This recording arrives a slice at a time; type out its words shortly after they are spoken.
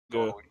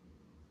Good.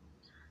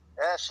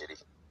 Ah,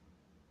 shitty.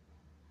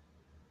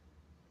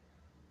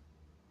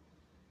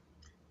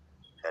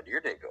 How'd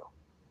your day go?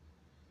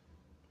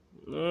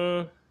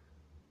 Let's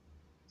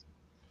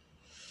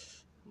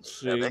Oh,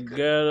 see. that good.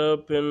 Got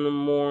up in the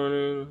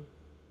morning.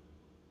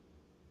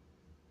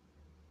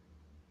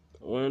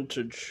 Went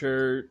to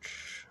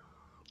church.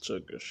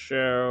 Took a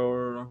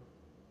shower.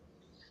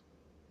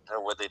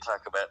 What'd they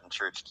talk about in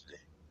church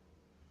today?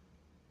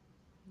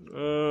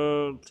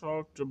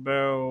 Talked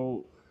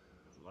about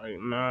like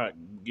not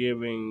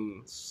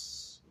giving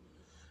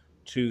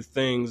to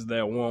things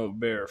that won't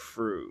bear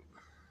fruit.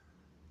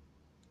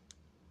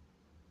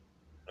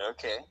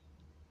 Okay.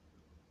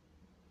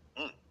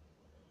 I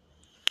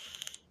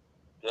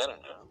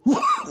don't know.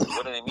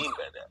 What do they mean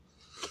by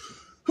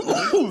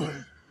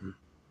that?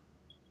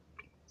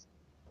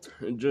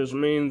 It just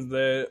means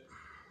that,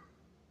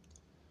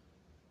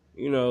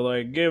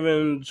 like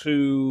giving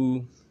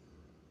to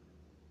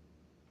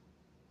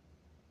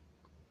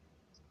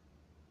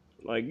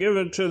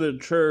the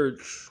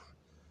church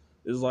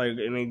is like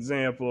an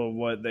example of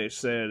what they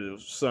said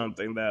is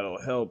something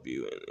that'll help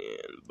you in the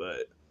end.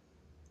 But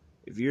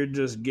if you're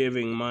just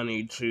giving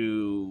money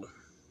to,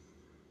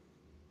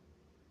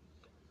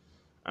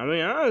 I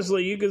mean,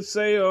 honestly, you could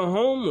say a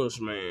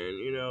homeless man,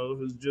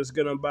 who's just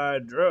gonna buy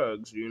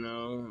drugs,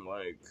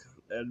 like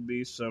that'd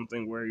be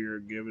something where you're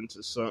giving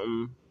to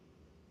something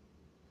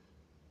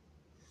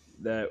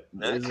that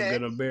isn't Okay.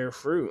 gonna bear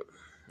fruit.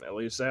 At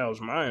least that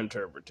was my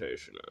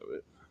interpretation of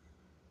it.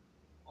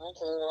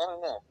 Okay, I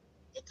don't know.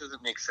 That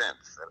doesn't make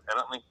sense. I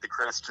don't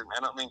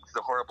think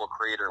the horrible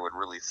creator would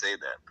really say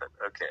that, but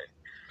okay.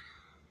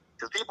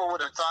 Because people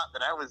would have thought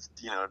that I was,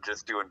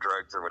 just doing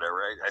drugs or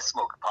whatever. I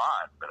smoke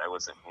pot, but I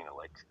wasn't,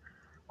 like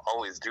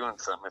always doing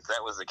something. If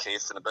that was the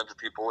case, then a bunch of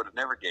people would have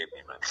never gave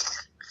me money.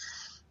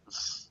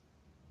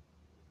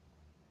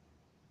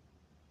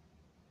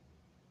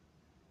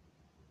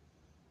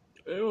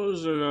 It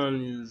was an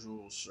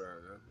unusual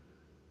sermon.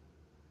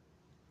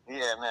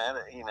 Yeah, man.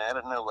 I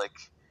don't know. Like,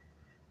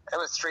 I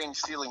have a strange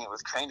feeling it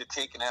was kind of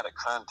taken out of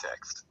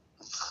context.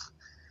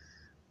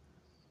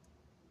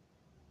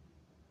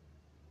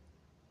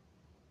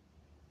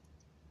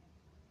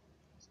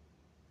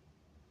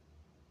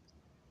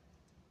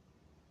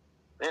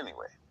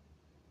 Anyway,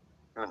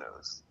 who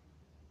knows?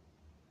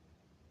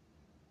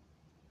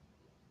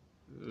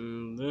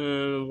 And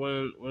then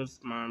went with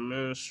my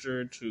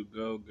minister to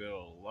go get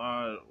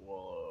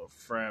a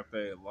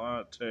frappe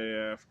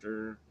latte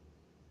after.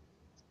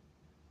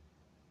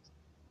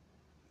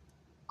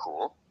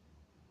 Cool.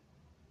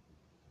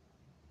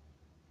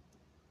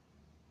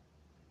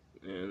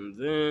 And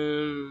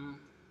then,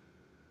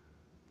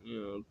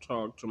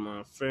 talked to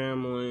my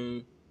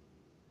family.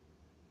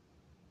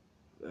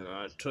 Then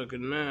I took a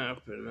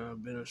nap and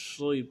I've been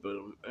asleep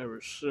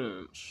ever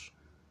since.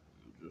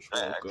 Just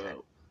woke Okay.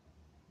 up.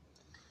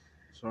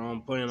 So I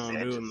don't plan See, on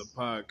doing the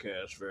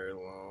podcast very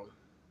long.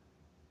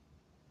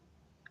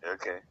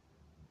 Okay.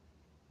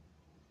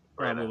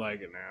 Probably Right on.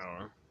 like an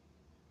hour.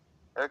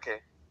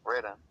 Okay.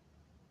 Right on.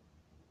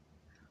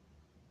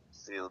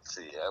 Let's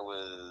see.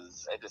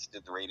 I just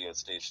did the radio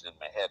station in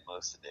my head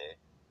most of the day.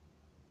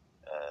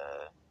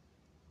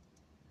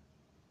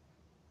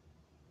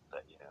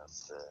 But,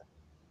 it's,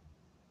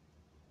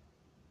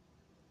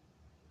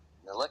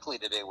 luckily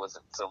today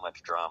wasn't so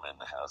much drama in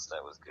the house.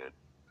 That was good.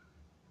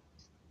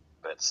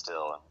 But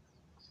still,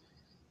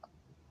 I'm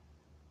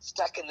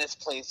stuck in this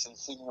place and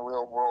seeing the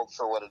real world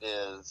for what it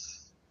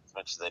is. As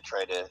much as I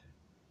try to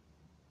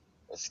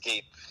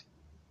escape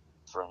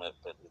from it,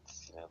 but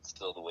it's, it's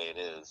still the way it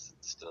is.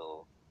 It's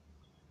still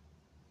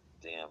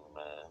damn,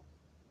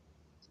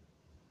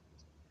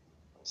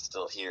 I'm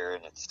still here,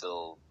 and this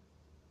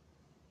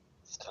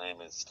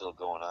time is still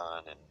going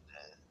on, and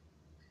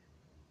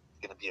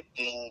it's going to be a big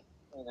pain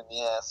in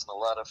the ass and a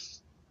lot of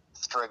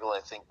struggle,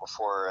 I think,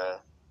 before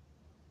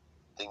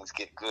things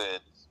get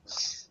good.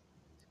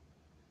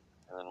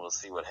 And then we'll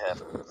see what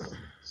happens.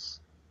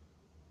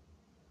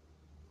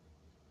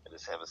 I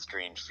just have a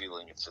strange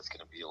feeling it's just going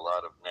to be a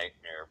lot of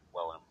nightmare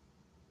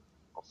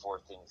before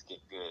things get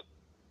good.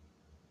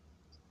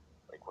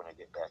 Like when I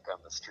get back on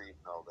the street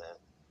and all that.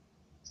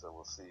 So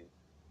we'll see.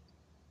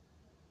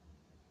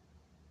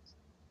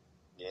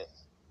 Yeah,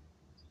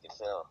 you can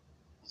tell.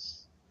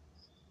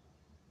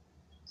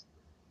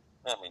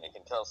 I mean, I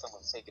can tell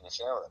someone's taking a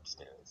shower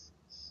upstairs.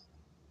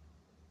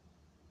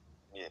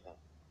 Yeah.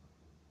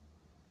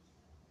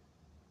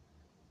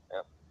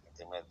 Yep, I think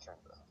they might have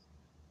turned it off.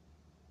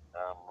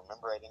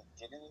 Remember, I didn't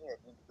get any. I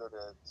need to go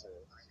to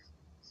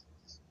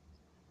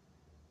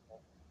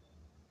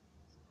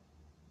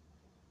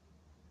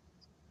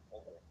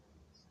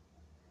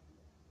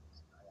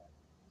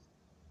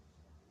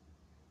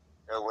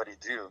oh, what'd he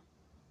do?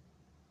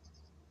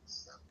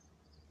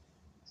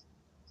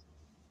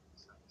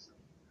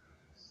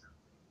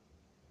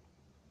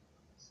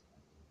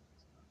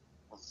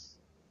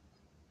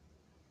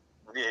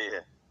 Yeah.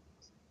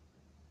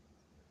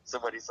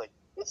 Somebody's like,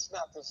 it's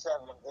not the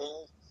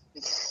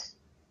 70s.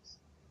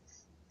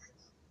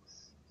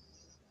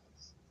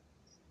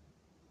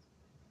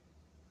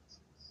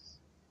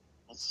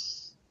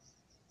 It's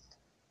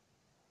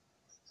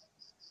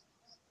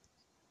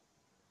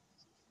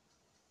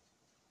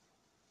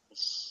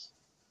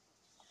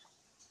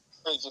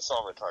just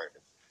all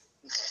retarded.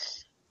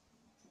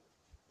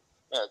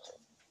 Okay.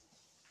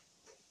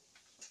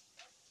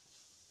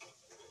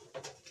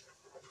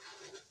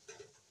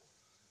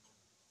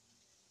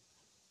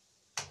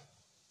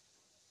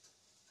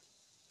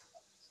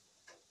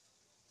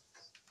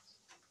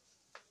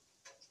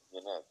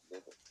 You know,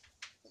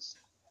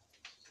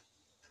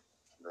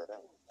 but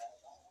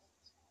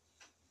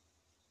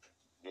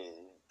yeah.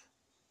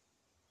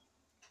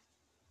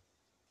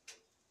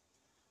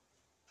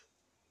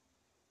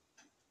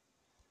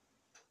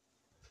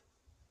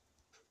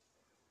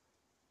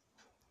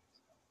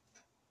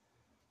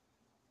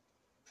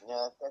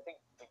 Yeah, I think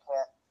the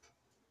cat.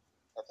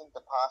 I think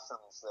the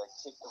possums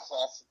kicked the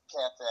cat's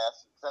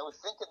ass. Because I was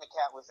thinking the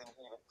cat was in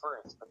heat at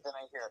first, but then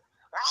I hear,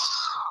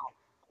 "Ow!"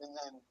 And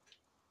then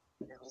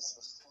it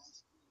was,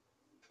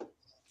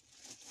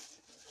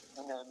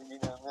 and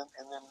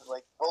then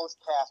like both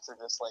cats are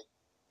just like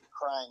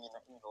crying, and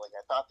like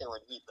I thought they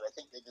were in heat, but I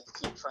think they just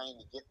keep trying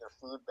to get their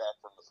food back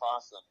from the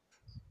possum,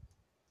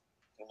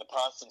 and the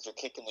possums are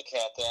kicking the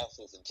cat's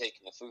asses and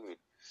taking the food.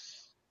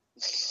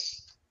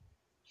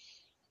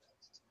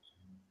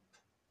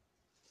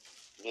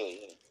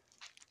 Yeah.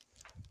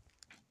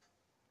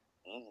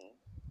 Mm-hmm.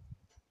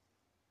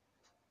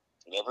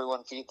 And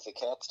everyone feeds the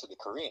cats to the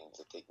Koreans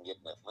if they can get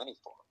enough money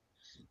for them.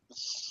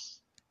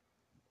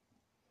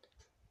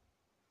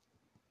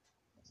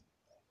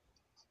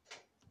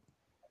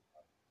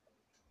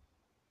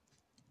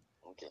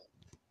 Okay.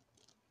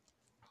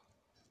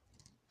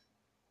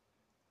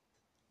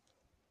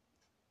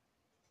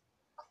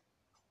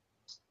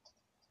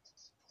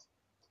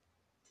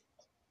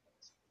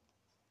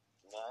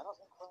 No, I don't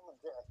think Roman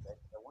did.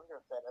 I wonder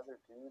if that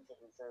other dude that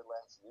was there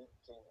last week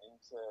came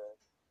into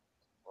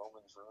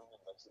Roman's room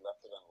and like he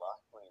left it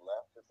unlocked when he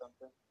left or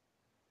something.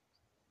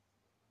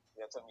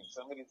 Yeah, I mean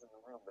somebody's in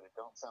the room, but it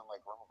don't sound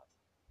like Roman.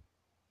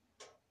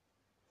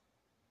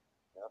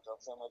 No, it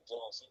don't sound like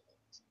Josh either.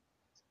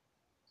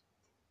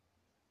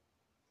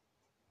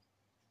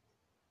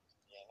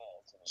 Yeah, no,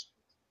 it's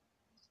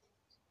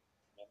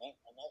I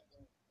might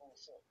be full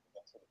shit, but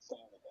that's what it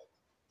sounded like.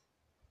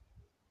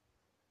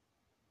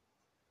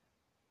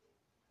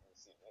 Let me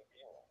see, maybe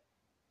you're right.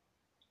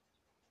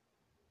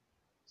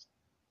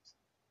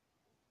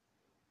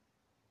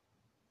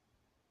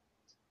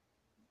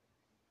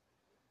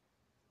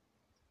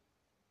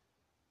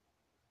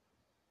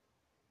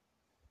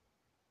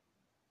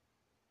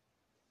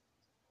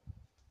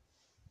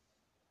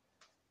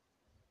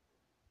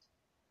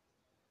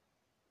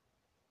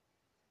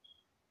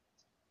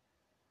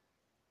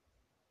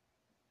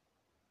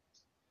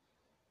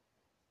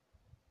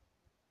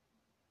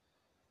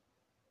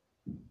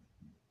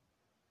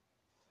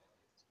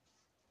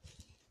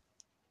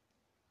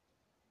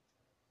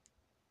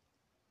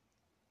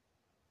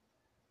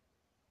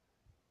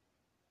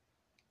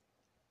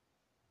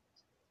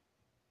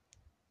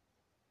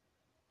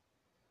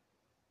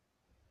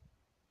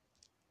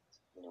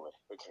 Anyway,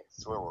 okay,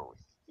 so where were we?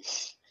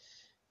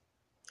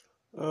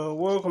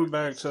 Welcome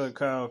back to the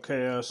Kyle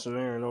Chaos and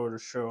Aaron Order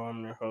show.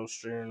 I'm your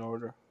host, Aaron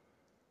Order.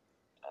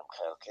 I'm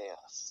Kyle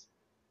Chaos.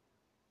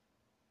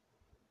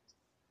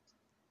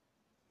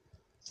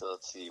 So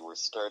let's see, we're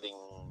starting.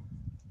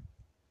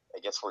 I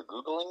guess we're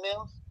Googling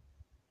now?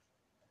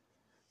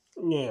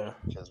 Yeah.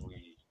 Because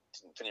we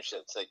didn't finish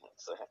that segment.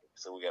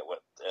 So we got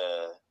what,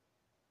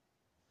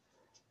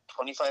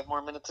 25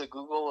 more minutes of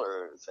Google,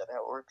 or is that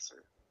how it works?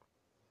 Or?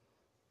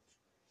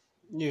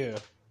 Yeah.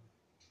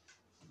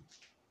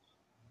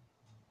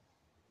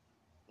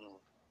 Mm.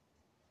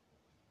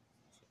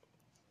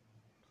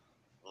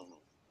 Mm-hmm.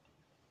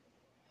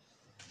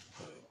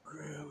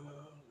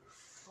 Grandma's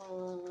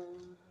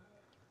phone.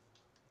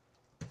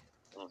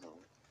 Mm-hmm.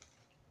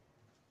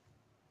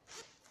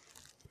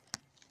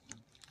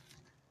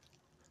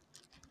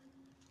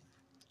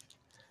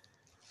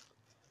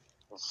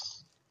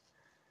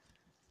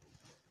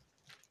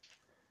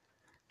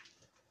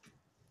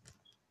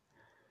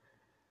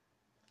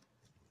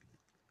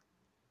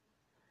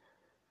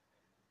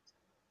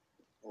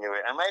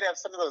 Anyway, I might have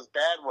some of those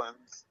bad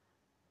ones.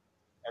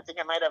 I think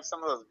I might have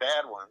some of those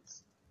bad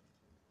ones.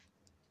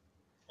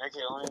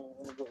 Okay, let me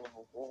get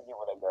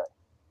what I got.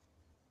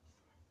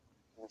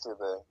 Into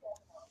the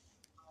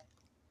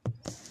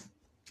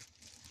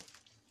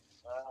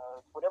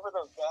whatever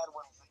those bad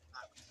ones that you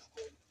got.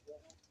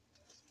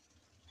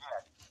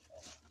 Yeah.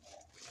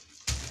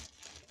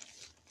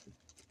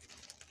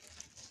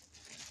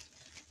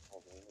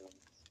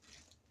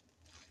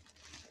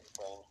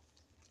 Fine.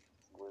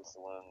 Where's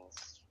the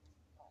ones?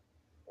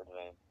 Where did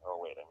I? Oh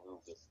wait, I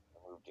moved it. I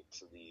moved it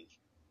to the.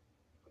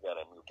 Forgot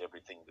I moved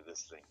everything to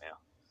this thing now.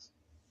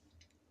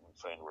 Let me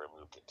find where I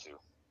moved it to.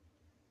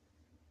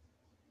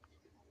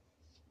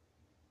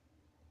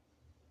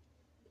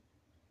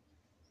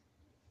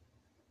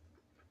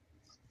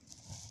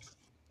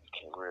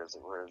 Okay, where is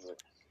it? Where is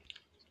it?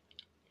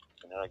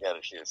 I know I got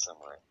it here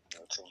somewhere.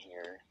 It's in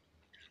here.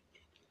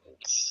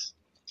 It's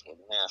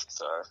 29.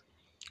 masks are.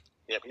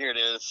 Yep, here it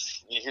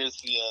is.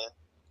 Here's the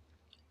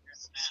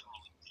man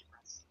rolling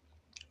papers.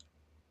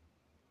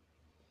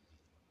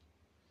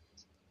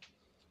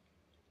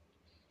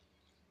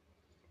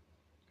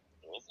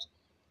 Is it?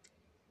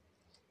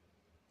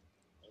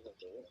 Is it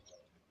there?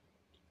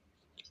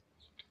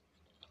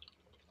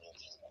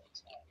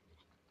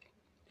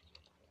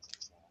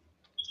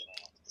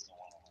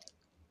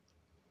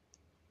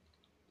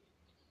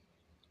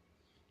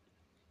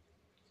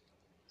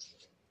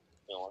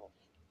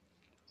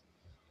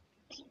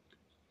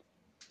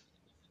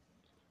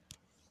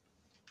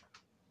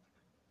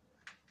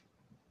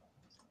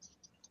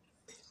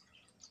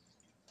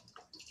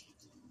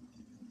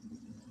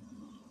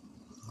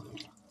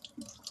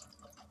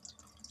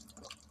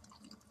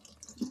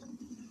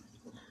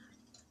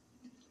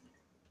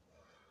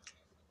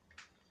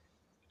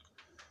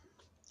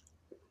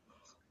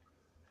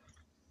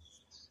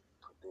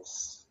 Put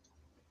this.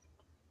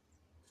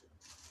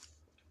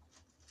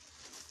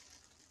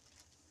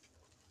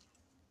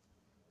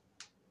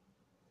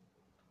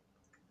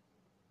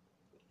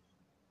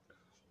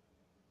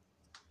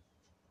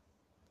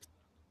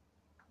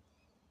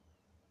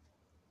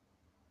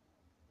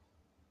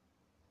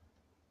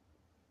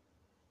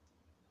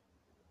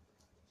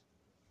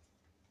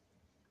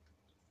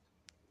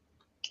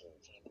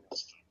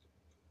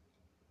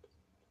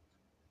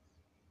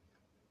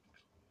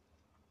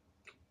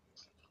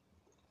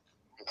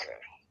 Okay.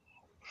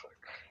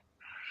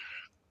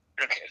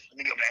 Okay, let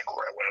me go back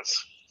where I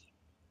was.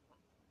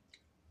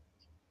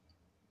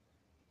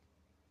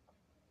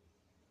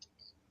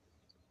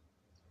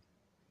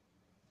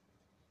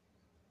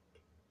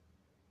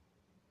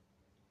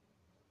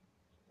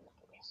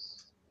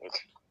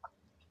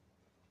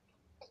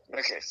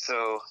 Okay,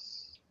 so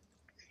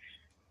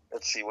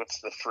let's see. What's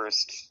the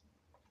first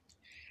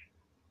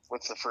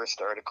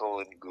article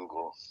in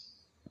Google?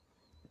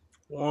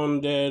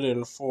 1 dead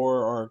and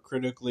 4 are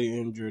critically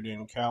injured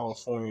in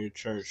California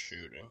church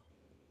shooting.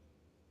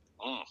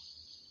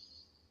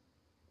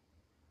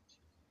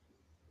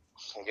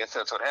 I guess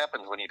that's what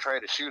happens when you try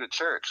to shoot a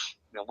church.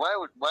 Now,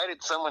 why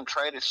did someone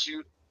try to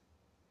shoot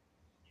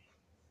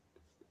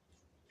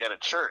at a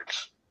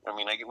church? I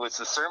mean, was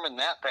the sermon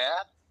that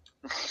bad?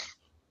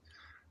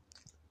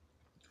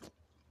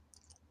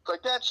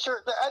 Like, that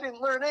church, I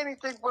didn't learn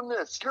anything from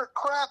this. You're a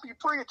crappy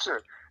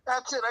preacher.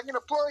 That's it. I'm going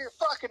to blow your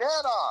fucking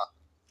head off.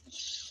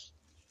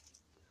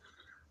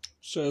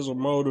 Says a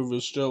motive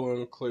is still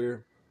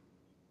unclear.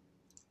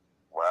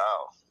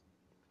 Wow.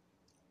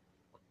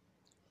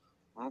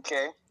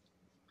 Okay.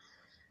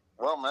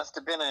 Well, must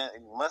have been a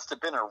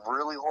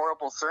really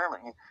horrible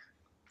sermon.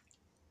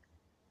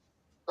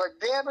 Like,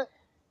 damn it.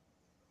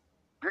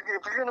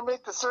 If you're going to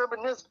make the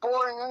sermon this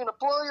boring, I'm going to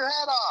blow your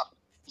head off.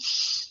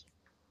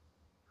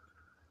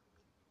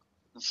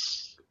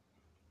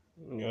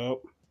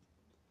 Yep.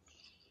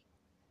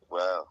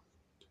 Wow.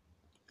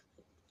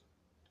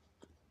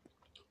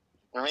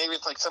 Or maybe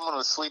it's like someone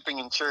was sleeping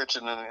in church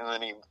and then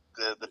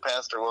the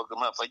pastor woke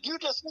him up. Like, you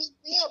just woke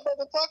me up,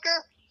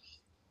 motherfucker.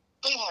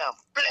 Bam,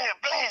 bam,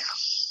 bam.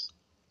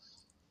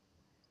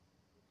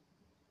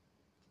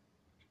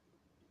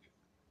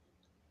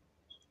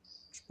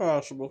 It's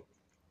possible.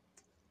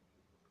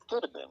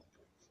 Could have been.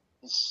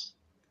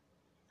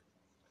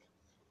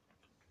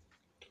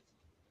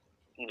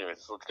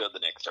 Anyways, let's go to the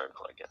next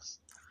article, I guess.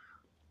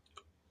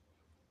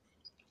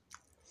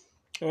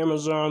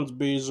 Amazon's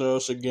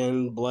Bezos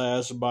again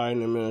blasts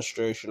Biden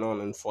administration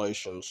on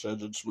inflation,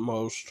 says it's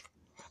most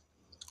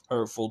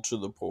hurtful to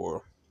the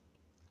poor.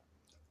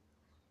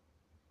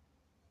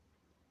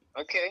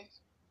 Okay.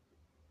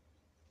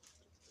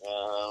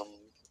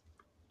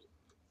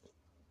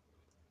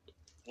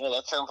 Yeah,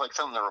 that sounds like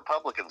something the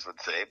Republicans would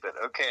say, but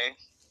okay.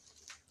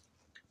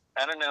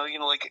 I don't know,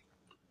 like,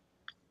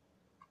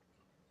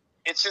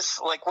 it's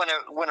just like when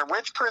a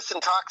rich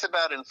person talks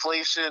about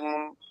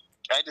inflation,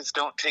 I just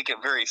don't take it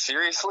very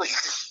seriously.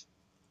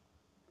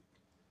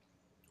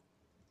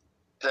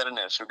 I don't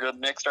know. Should we go to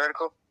the next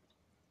article?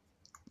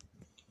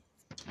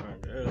 I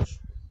guess.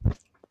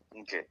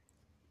 Okay.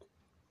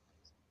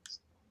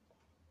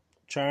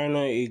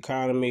 China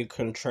economy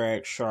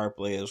contracts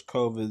sharply as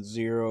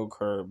COVID-0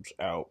 curbs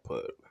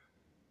output.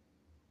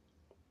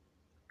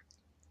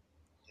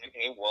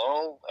 Okay,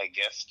 well, I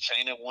guess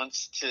China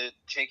wants to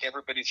take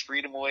everybody's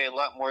freedom away a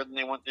lot more than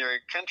they want their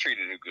country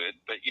to do good.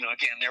 But,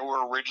 again, they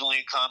were originally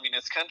a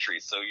communist country,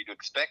 so you'd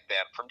expect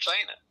that from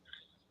China.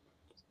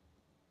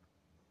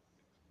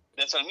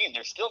 That's what I mean.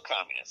 They're still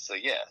communists, so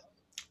yeah.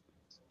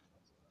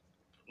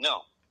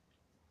 No.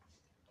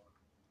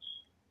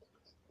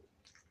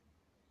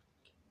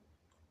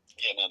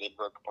 Yeah, no, they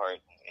broke apart,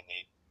 and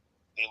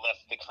they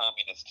left the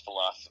communist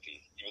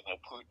philosophy, even though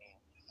Putin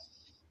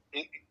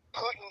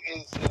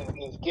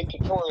is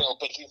dictatorial,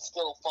 but he's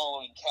still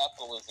following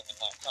capitalism and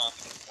not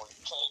communism. Where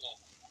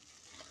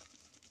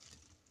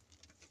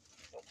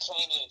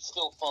China is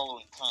still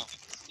following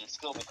communists. They're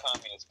still the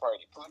Communist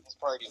Party. Putin's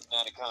party is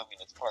not a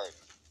communist party.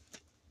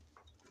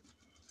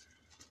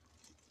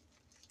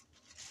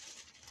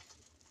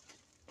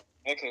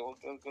 Okay, well,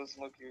 go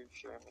smoke your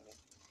Sherman.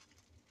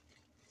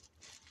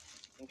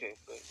 Okay,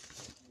 but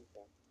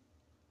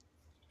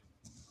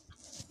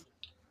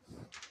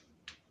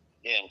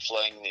yeah, I'm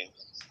flying the.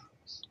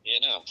 Yeah,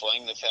 no, I'm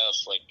flying this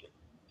house like.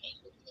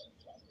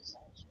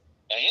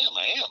 I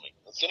am.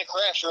 It's gonna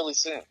crash really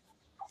soon.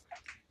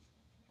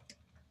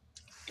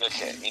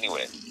 Okay.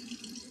 Anyway,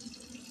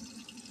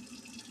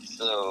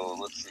 so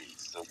let's see.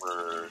 So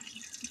we're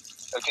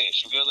okay.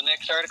 Should we go to the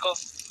next article?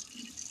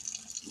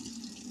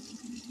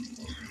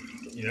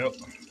 Yep.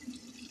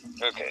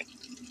 Okay.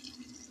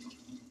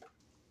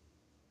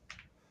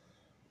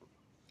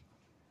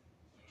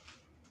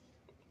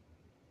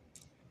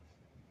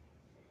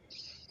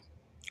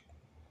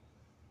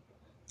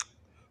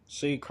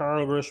 See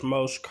Congress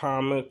most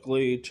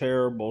comically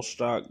terrible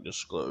stock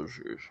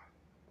disclosures.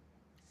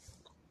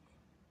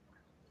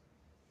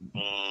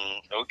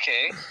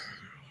 Okay.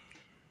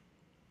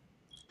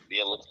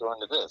 Yeah, let's go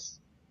into this.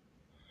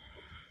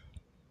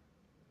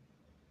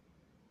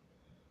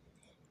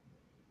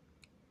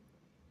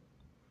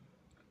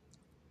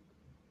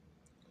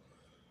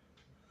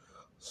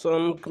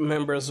 Some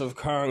members of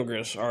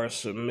Congress are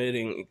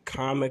submitting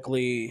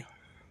comically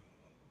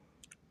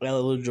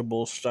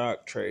eligible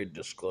stock trade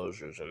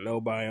disclosures, and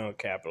nobody on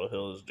Capitol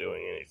Hill is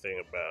doing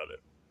anything about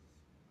it.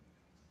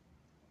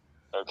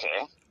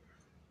 Okay.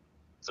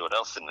 So what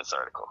else in this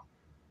article?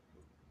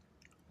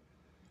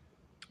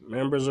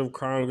 Members of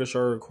Congress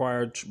are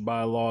required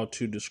by law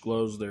to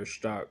disclose their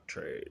stock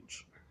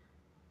trades.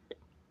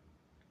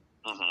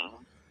 Mm-hmm.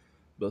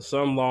 But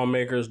some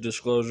lawmakers'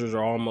 disclosures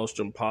are almost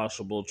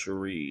impossible to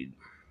read.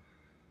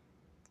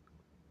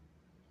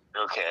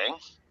 Okay.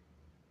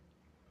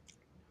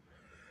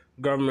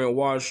 Government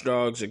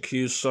watchdogs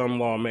accuse some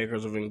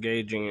lawmakers of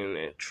engaging in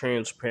a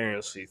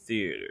transparency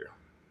theater.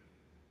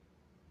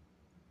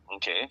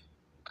 Okay.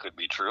 Could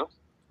be true.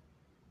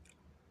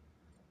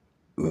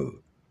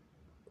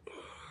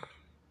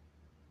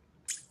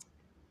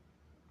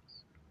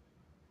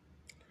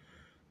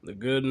 The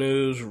good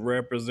news,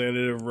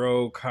 Representative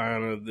Ro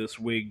Khanna this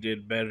week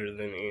did better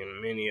than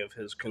in many of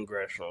his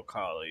congressional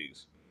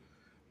colleagues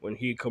when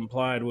he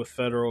complied with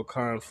federal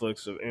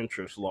conflicts of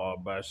interest law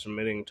by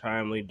submitting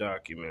timely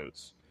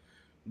documents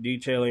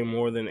detailing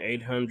more than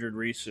 800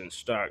 recent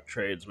stock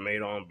trades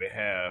made on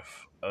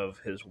behalf of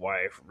his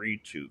wife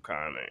Ritu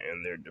Khanna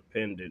and their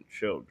dependent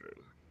children.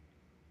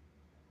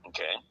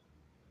 Okay.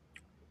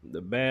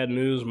 The bad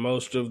news,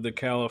 most of the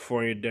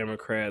California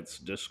Democrats'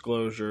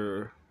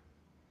 disclosures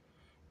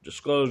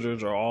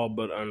are all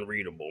but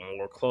unreadable,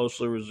 more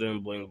closely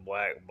resembling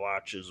black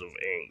blotches of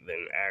ink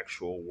than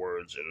actual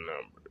words and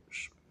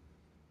numbers.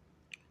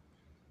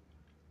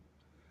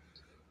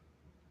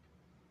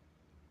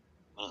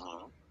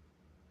 Mm-hmm.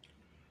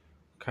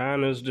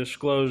 Khanna's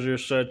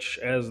disclosures, such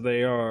as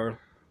they are,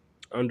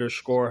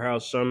 underscore how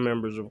some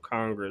members of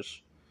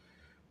Congress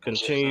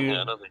continue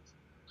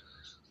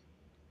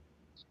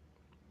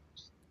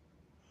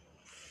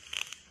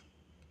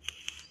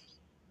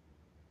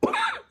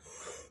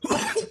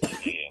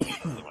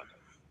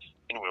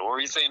Anyway, what were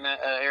you saying,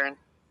 Aaron?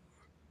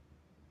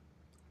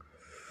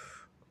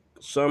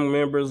 Some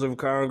members of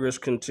Congress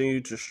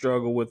continue to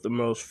struggle with the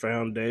most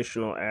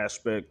foundational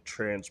aspect,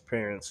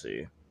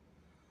 transparency,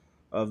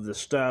 of the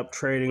Stop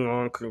Trading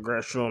on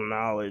Congressional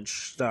Knowledge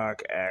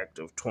Stock Act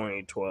of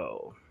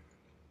 2012.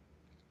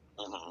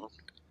 Mm-hmm.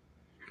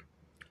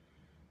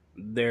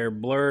 Their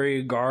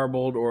blurry,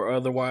 garbled, or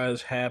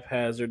otherwise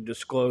haphazard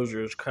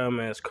disclosures come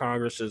as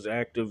Congress is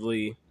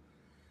actively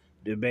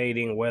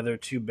debating whether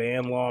to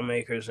ban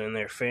lawmakers and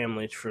their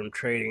families from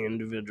trading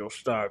individual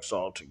stocks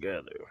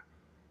altogether.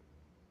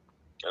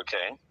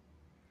 Okay.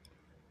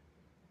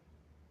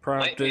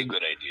 Might be a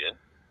good idea.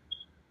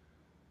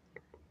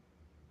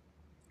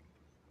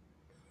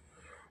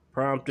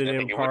 Prompted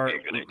in part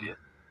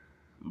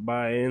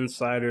by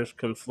Insider's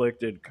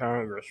Conflicted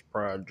Congress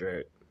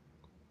project,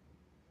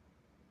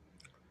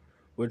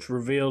 which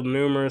revealed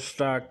numerous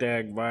Stock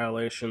Act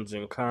violations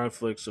and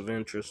conflicts of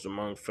interest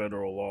among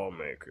federal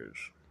lawmakers.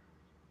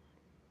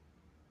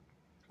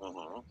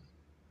 Mm-hmm.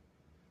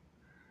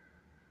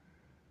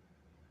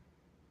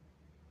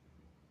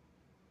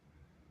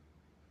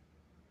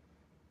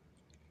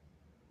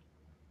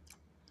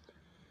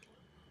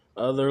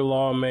 Other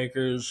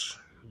lawmakers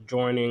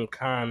joining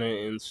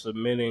Khanna in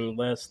submitting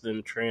less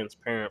than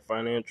transparent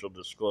financial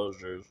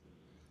disclosures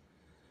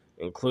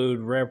include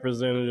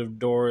Representative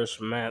Doris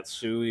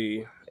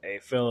Matsui, a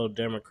fellow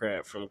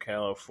Democrat from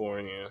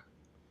California,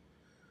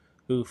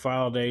 who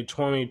filed a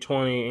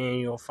 2020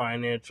 annual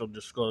financial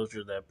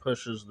disclosure that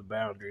pushes the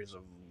boundaries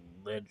of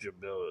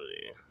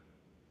legibility.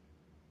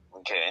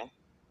 Okay.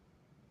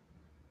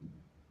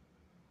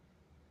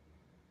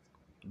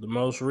 The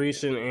most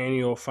recent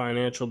annual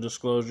financial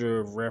disclosure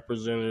of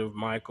Representative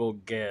Michael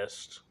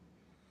Guest,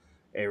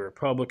 a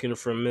Republican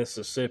from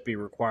Mississippi,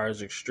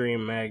 requires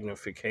extreme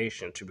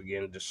magnification to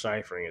begin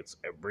deciphering its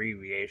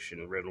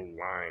abbreviation riddle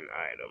line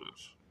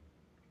items.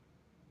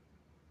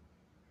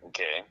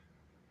 Okay.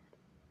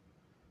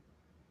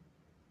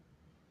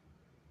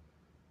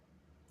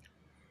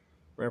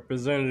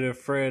 Representative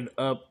Fred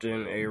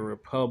Upton, a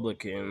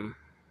Republican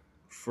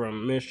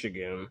from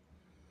Michigan,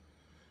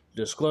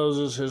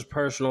 Discloses his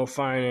personal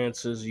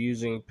finances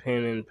using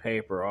pen and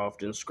paper,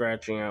 often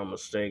scratching out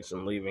mistakes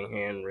and leaving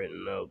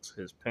handwritten notes.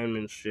 His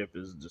penmanship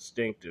is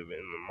distinctive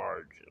in the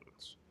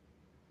margins.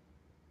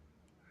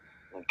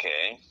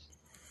 Okay.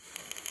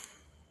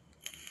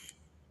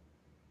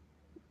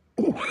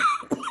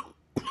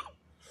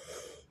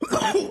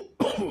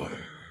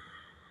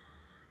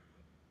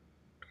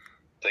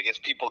 So I guess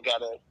people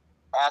gotta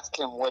ask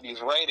him what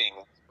he's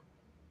writing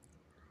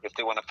if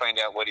they want to find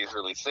out what he's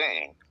really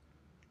saying.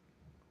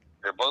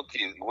 Or both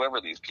these, whoever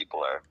these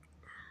people are.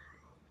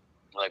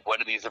 Like, what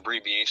do these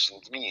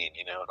abbreviations mean,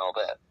 and all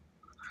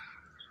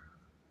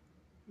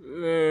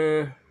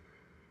that.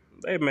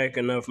 They make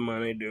enough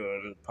money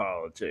doing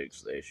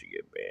politics, they should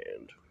get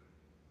banned.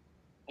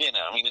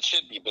 It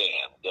should be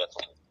banned,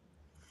 definitely.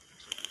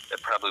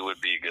 That probably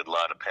would be a good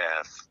law to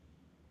pass.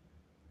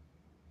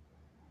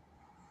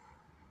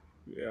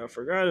 Yeah, I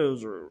forgot it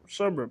was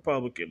some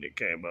Republican that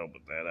came up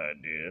with that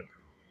idea.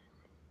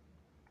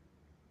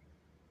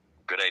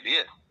 Good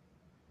idea.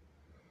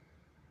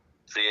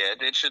 So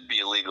yeah, it should be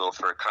illegal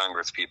for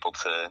Congress people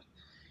to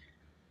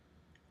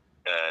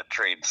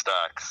trade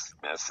stocks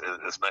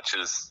as much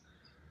as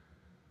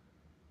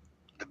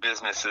the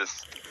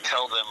businesses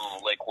tell them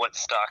like what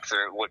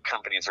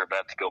companies are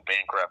about to go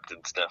bankrupt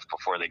and stuff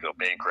before they go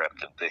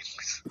bankrupt and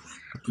things.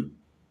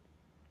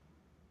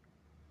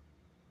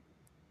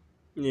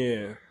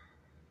 Yeah.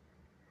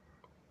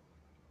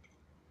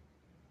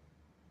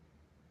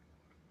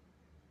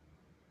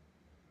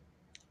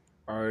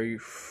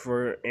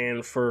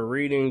 For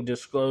reading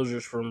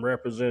disclosures from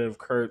Representative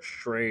Kurt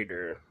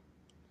Schrader,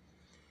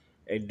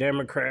 a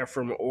Democrat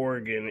from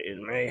Oregon, it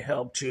may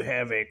help to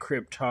have a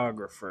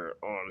cryptographer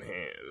on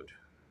hand.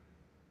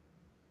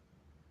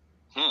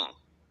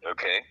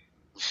 Okay.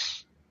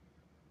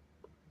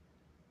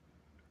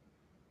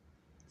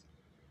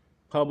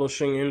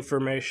 Publishing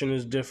information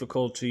is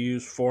difficult to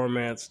use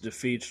formats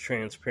defeats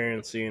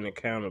transparency and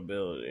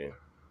accountability.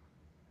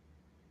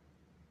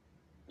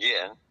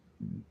 Yeah.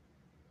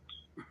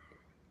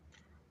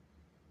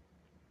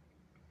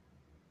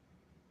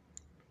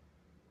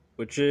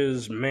 Which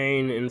is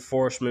main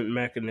enforcement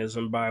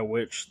mechanism by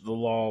which the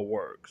law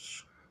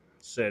works,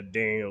 said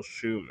Daniel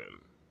Schumann.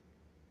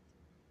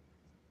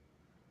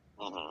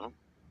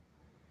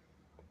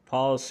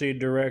 Policy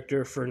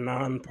Director for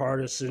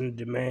Nonpartisan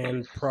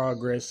Demand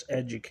Progress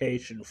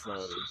Education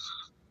Fund.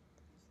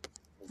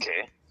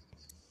 Okay.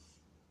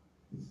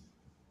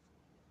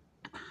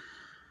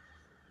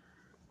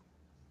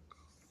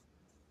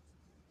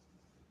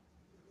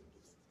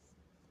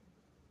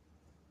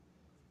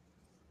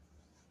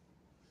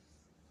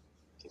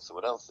 So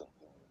what else in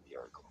the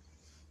article?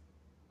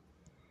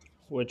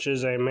 Which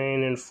is a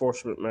main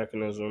enforcement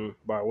mechanism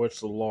by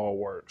which the law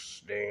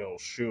works, Daniel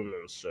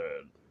Schumann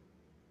said.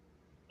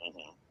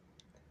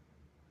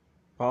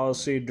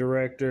 Policy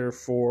Director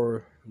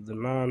for the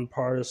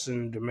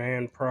Nonpartisan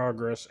Demand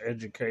Progress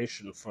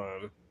Education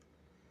Fund,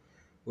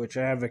 which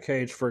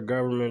advocates for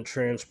government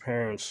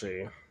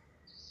transparency.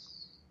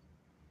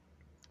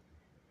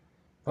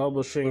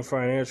 Publishing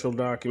financial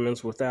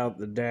documents without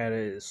the data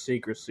is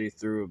secrecy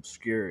through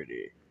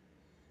obscurity,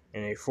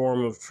 and a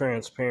form of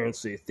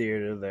transparency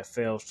theater that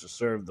fails to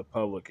serve the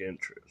public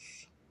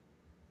interest.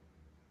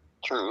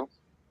 True.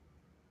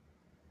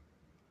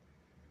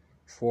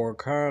 For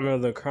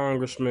Khanna, the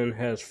congressman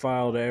has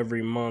filed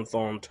every month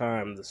on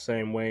time the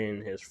same way in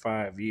his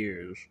 5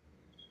 years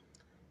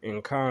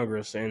in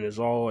Congress and is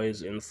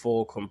always in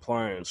full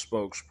compliance,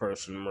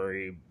 spokesperson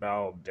Marie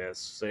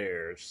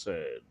Baldesser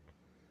said.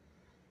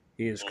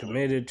 He is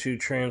committed to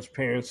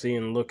transparency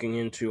and looking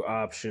into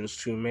options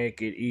to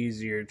make it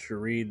easier to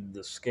read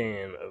the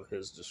scan of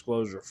his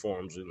disclosure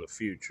forms in the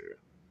future.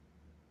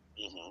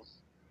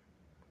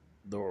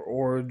 The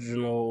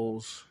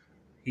originals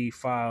he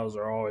files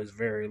are always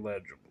very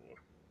legible.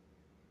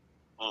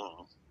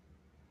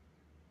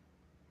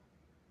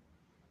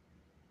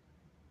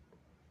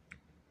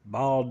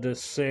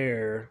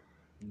 Baldesser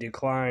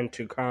declined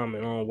to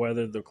comment on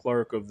whether the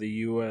clerk of the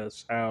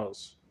U.S.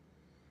 House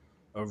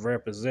of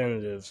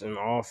Representatives, an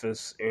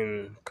office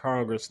in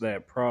Congress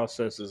that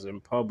processes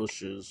and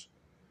publishes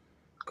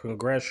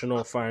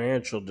congressional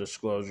financial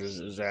disclosures,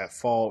 is at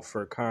fault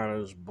for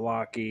Khanna's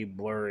blocky,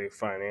 blurry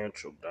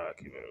financial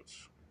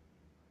documents.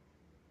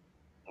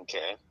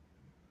 Okay.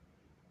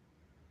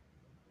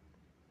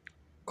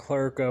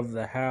 Clerk of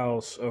the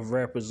House of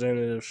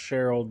Representatives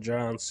Cheryl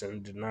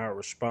Johnson did not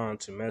respond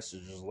to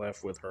messages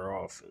left with her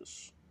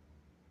office.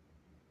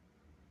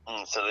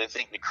 So they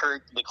think the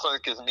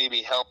clerk is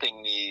maybe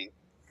helping the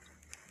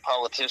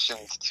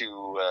politicians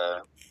to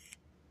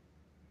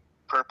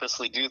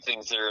purposely do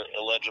things that are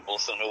illegible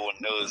so no one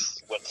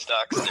knows what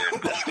stocks they're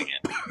investing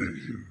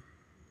in.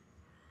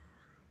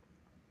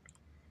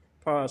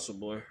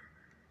 Possibly.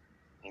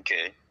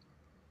 Okay.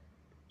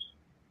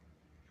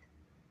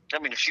 I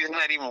mean, if she's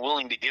not even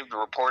willing to give the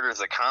reporters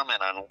a comment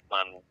on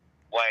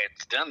why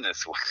it's done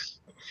this way,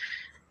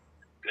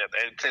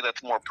 I'd say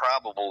that's more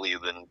probably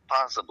than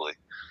possibly.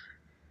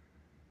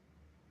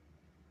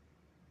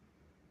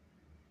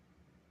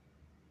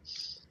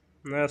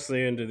 And that's the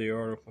end of the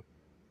article.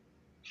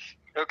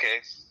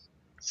 Okay.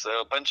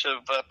 So a bunch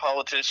of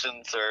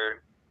politicians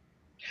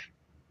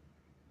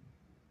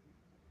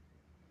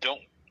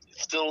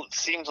still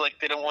seems like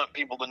they don't want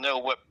people to know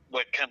what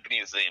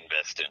companies they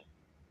invest in.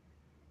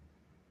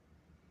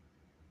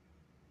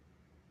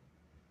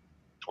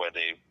 That's why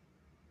they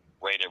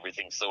write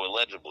everything so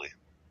illegibly.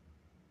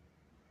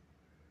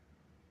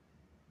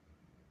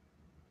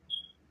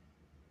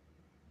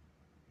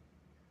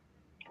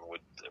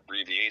 With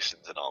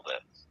abbreviations and all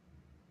that.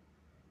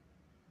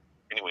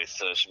 Anyway,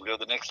 so should we go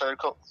to the next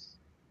article?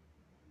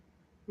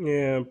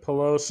 Yeah,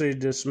 Pelosi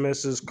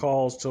dismisses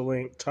calls to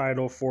link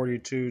Title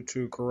 42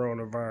 to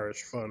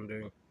coronavirus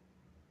funding.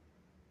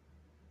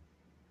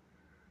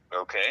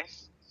 Okay.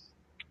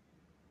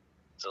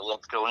 So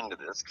let's go into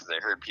this, because I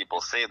heard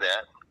people say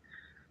that.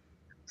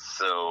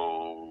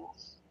 So,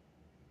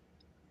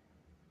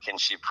 can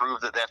she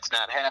prove that that's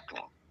not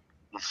happening?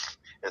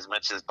 As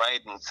much as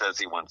Biden says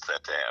he wants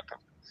that to happen.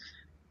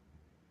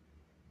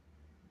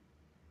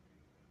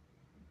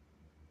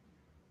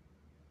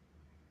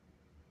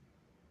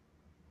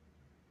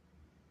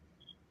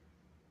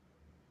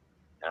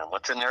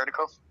 What's in the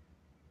article?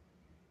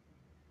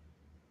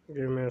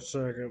 Give me a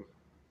second.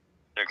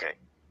 Okay.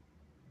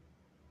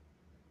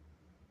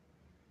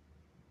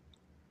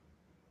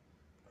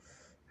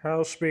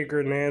 House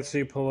Speaker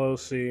Nancy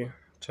Pelosi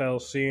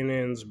tells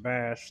CNN's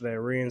Bash that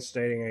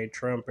reinstating a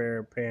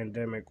Trump-era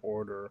pandemic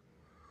order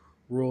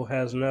rule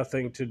has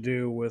nothing to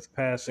do with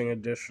passing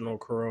additional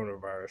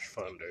coronavirus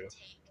funding.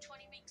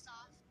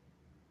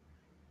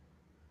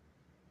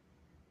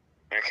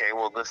 Okay,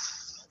 well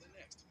this...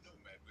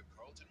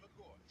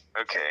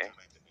 Okay.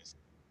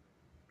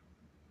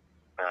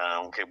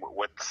 Okay,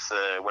 what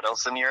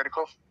else in the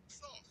article?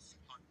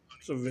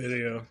 It's a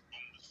video.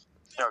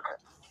 Okay.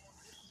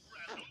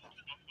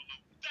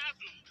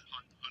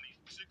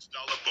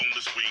 $6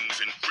 boneless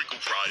wings and crinkle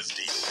fries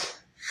deal.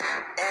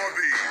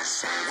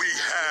 Arby's, we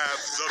have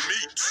the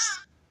meat.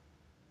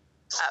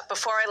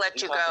 Before I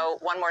let you go,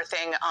 one more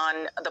thing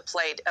on the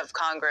plate of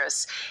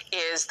Congress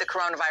is the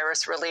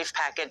coronavirus relief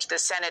package. The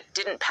Senate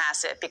didn't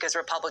pass it because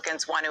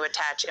Republicans want to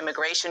attach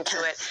immigration to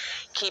it,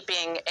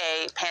 keeping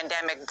a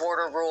pandemic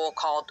border rule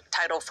called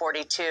Title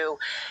 42.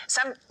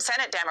 Some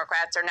Senate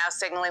Democrats are now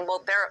signaling,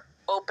 well, they're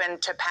open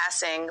to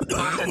passing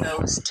both of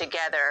those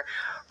together.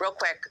 Real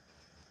quick,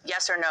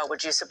 yes or no,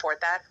 would you support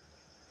that?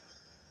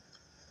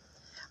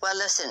 Well,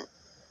 listen,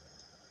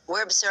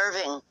 we're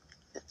observing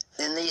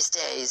in these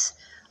days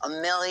 1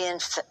 million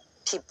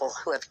people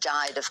who have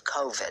died of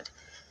COVID.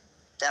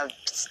 The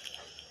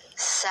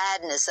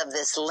sadness of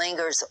this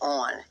lingers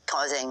on,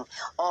 causing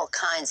all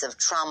kinds of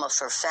trauma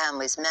for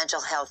families,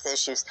 mental health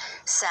issues,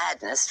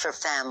 sadness for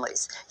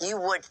families. You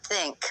would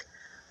think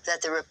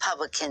that the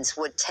Republicans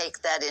would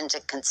take that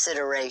into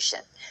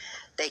consideration.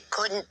 They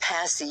couldn't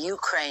pass the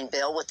Ukraine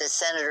bill with the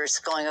senators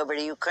going over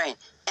to Ukraine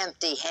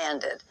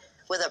empty-handed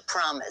with a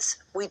promise.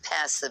 We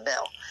passed the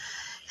bill.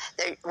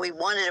 We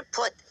wanted to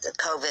put the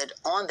COVID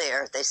on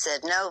there. They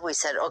said no. We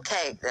said,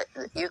 okay,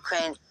 the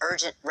Ukraine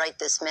urgent right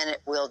this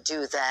minute, we'll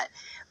do that.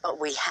 But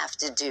we have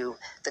to do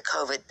the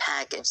COVID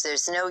package.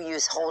 There's no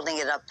use holding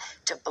it up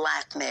to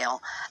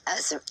blackmail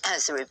as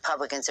the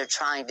Republicans are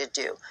trying to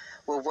do.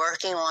 We're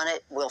working on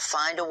it. We'll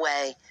find a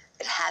way.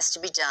 It has to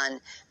be done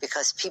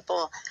because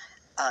people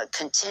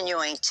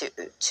continuing to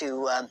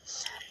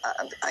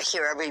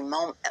hear every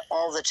moment,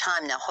 all the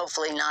time now,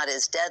 hopefully not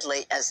as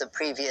deadly as the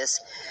previous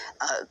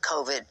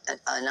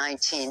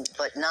COVID-19,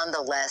 but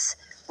nonetheless,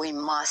 we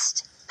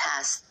must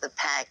pass the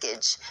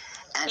package.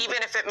 And even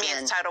if it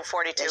means Title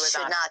 42 is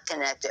on. They should not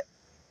connect it.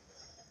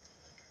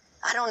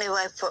 I don't know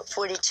why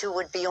 42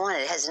 would be on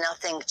it. It has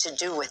nothing to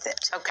do with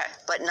it. Okay.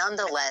 But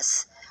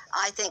nonetheless,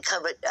 I think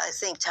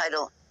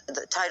Title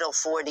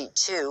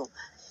 42,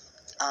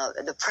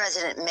 the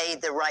president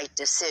made the right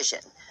decision.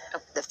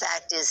 The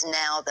fact is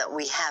now that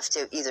we have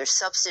to either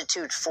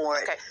substitute for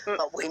it,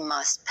 but we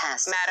must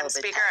pass the Madam COVID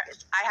Speaker,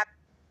 package. I have...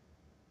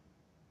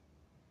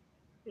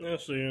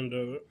 That's the end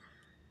of it.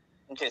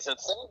 Okay, so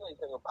it sounds like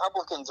the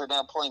Republicans are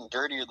now playing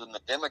dirtier than the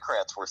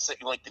Democrats were.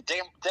 Like the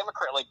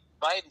Democrat, like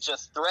Biden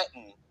just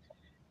threatened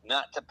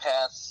not to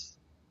pass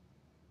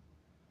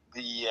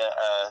the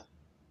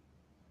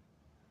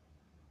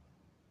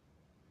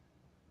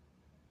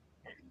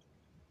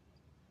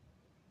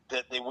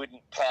that they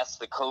wouldn't pass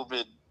the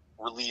COVID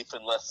relief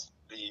unless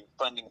the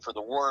funding for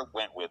the war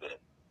went with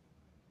it.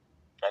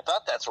 I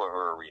thought that's what we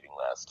were reading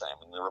last time.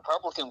 And the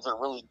Republicans are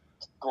really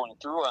going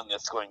through on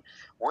this, going,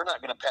 we're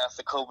not going to pass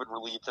the COVID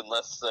relief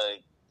unless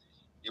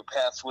you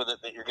pass with it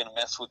that you're going to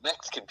mess with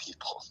Mexican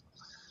people.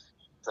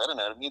 So I don't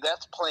know. To me,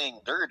 that's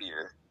playing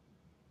dirtier.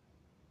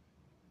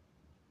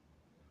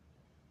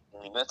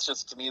 I mean, that's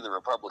just, to me, the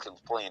Republicans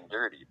playing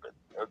dirty. But,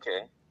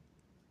 okay.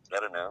 I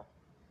don't know.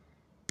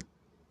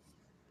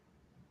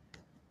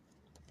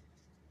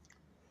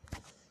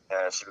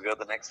 Should we go to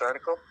the next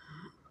article?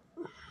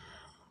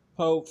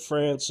 Pope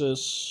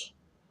Francis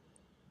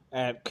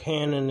at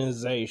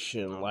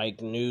canonization,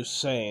 like new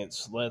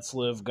saints. Let's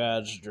live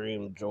God's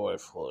dream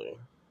joyfully.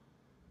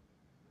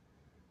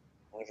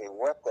 Okay,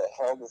 what the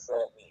hell does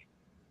that mean?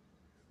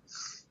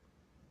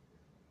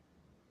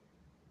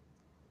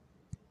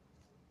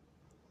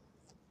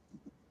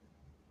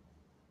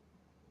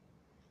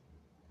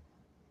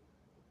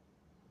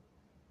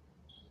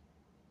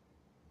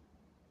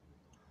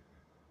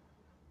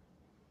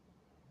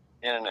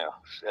 I don't know.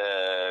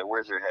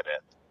 Where's your head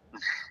at?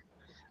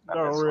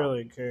 Don't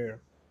really care.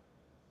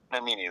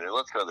 No, me neither.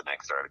 Let's go to the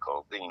next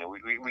article. You know,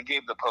 we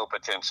gave the Pope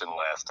attention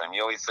last time.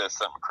 He always says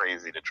something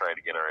crazy to try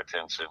to get our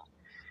attention.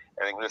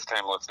 I think this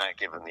time let's not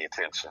give him the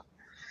attention.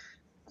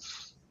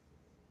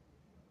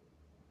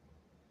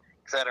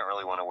 Because I don't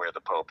really want to wear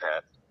the Pope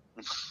hat.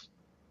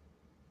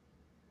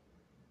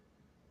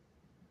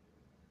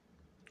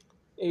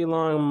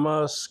 Elon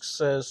Musk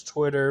says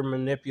Twitter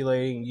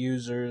manipulating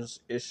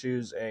users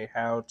issues a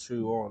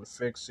how-to on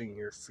fixing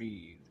your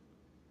feed.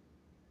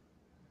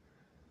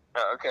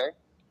 Oh, okay.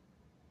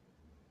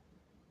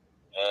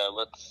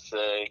 Let's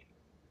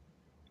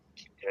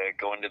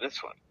go into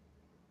this one.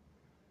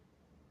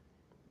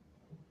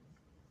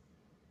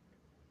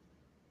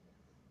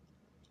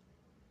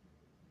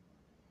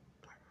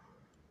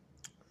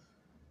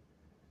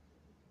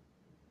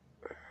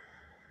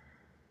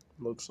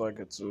 Looks like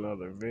it's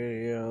another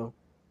video.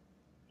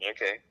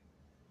 Okay.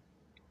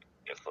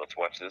 Guess let's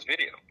watch this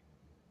video.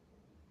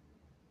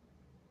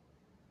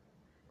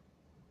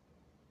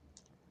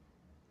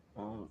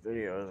 Well, the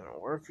video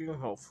isn't working.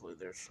 Hopefully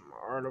there's some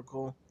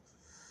article.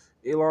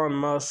 Elon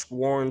Musk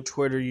warned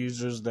Twitter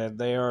users that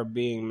they are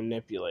being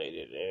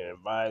manipulated and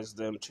advised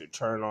them to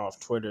turn off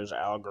Twitter's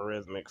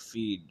algorithmic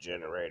feed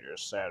generator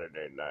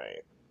Saturday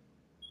night.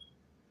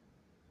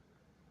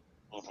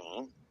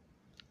 Mm-hmm.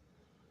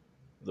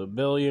 The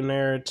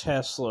billionaire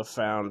Tesla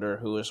founder,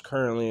 who is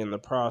currently in the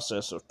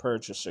process of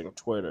purchasing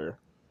Twitter,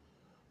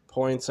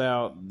 points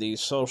out the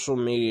social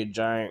media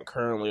giant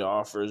currently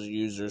offers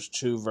users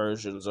two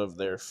versions of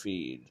their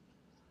feed,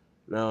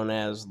 known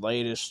as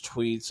Latest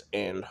Tweets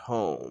and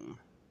Home.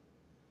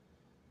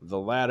 The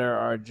latter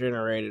are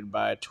generated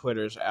by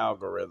Twitter's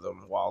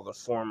algorithm, while the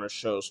former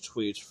shows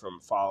tweets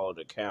from followed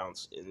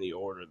accounts in the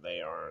order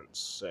they are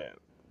sent.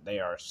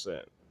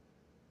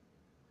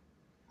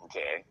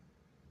 Okay.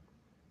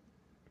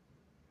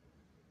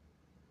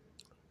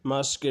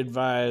 Musk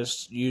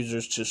advised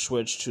users to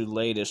switch to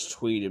Latest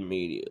Tweet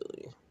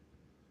immediately.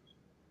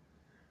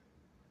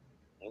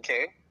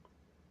 Okay.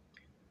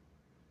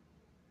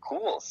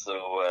 Cool.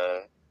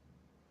 So,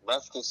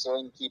 Musk is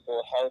showing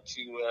people how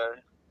to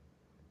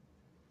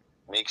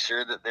make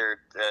sure that their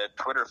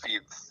Twitter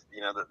feeds, you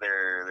know, that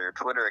their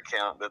Twitter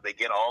account, that they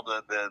get all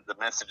the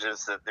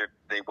messages that they're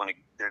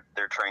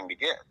trying to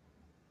get.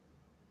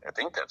 I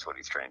think that's what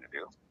he's trying to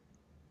do.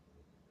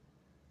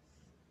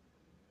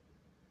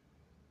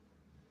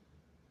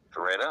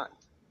 So right on.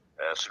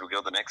 Should we go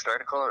to the next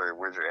article, or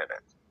where's your head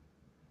at?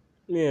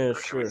 Yeah, Or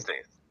should we sure.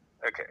 stay?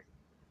 Okay.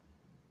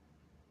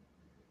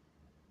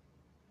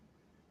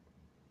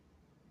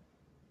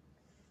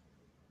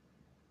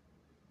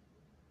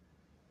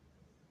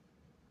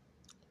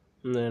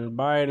 And then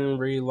Biden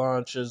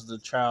relaunches the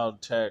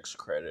child tax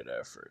credit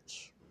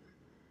efforts.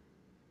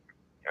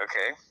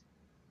 Okay.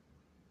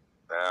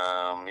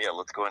 Yeah,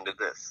 let's go into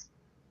this.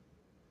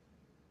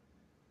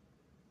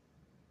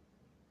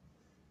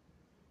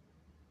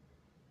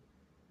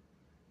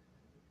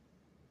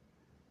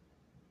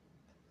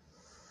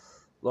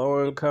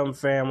 Low-income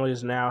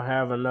families now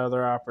have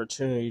another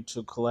opportunity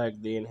to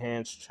collect the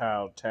enhanced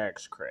child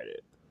tax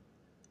credit,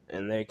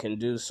 and they can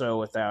do so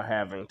without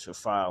having to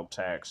file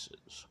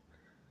taxes.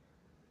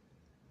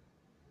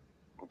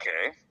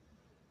 Okay.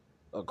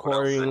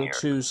 According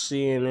to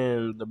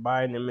CNN, the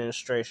Biden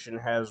administration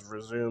has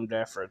resumed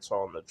efforts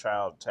on the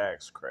child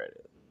tax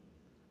credit,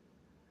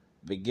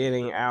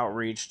 beginning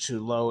outreach to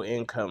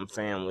low-income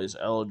families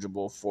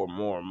eligible for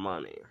more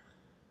money.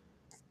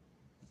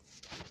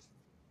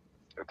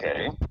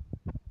 Okay.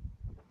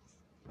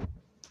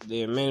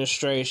 The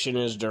administration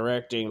is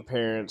directing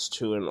parents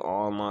to an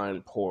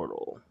online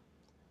portal.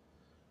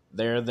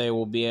 There they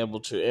will be able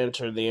to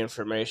enter the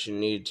information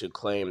needed to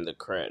claim the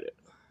credit.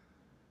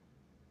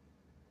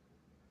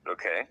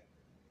 Okay.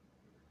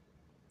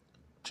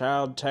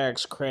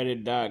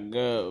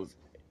 ChildTaxCredit.gov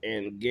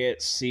and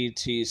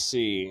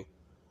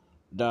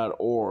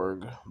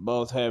GetCTC.org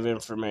both have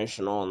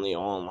information on the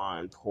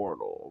online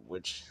portal,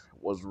 which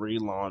was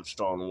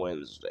relaunched on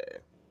Wednesday.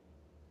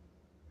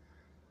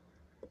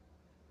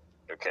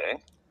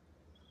 Okay.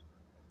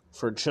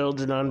 For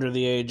children under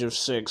the age of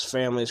 6,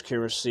 families can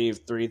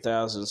receive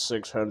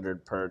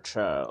 $3,600 per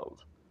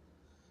child.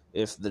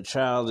 If the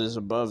child is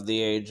above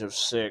the age of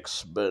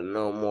 6 but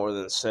no more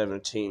than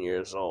 17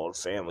 years old,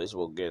 families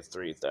will get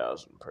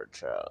 $3,000 per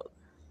child.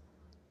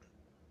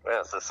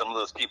 Well, so some of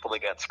those people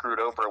that got screwed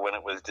over when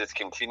it was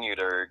discontinued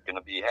are going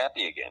to be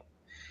happy again.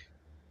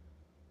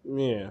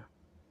 Yeah.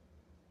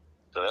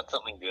 So that's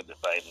something good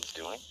that Biden's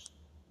doing.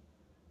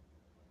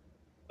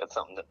 That's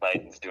something that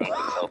Biden's doing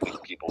that's helping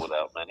people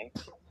without money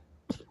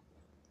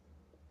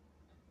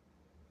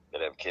that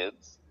have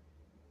kids.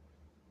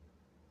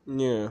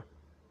 Yeah.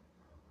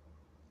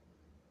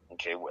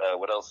 Okay,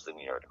 what else is in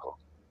the article?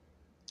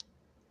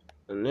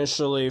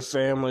 Initially,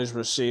 families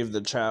received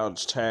the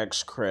child's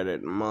tax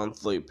credit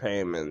monthly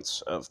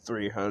payments of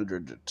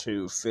 $300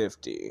 to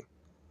 $250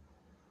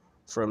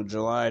 from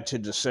July to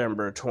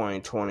December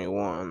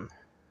 2021.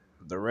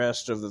 The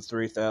rest of the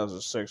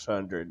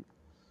 $3,600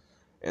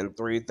 and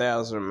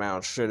 $3,000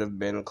 amounts should have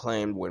been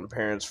claimed when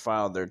parents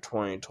filed their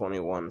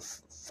 2021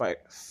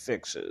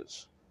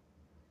 fixes.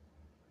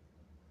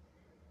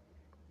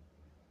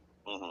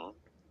 Mm-hmm.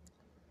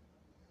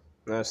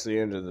 That's the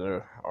end of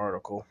the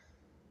article.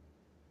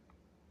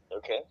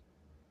 Okay.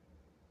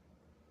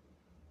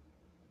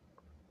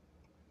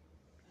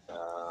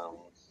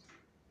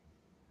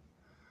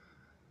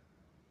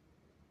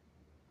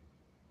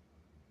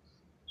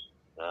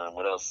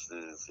 What else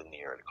is in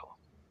the article?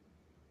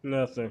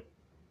 Nothing.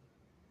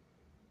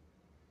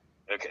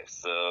 Okay,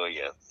 so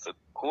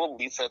cool. At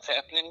least that's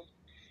happening.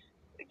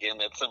 Again,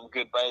 that's something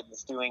good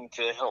Biden's doing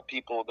to help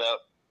people without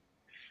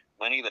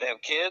money that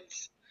have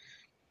kids.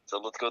 So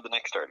let's go to the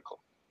next article.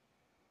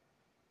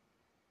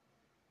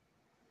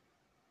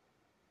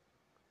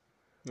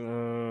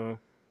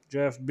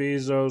 Jeff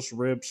Bezos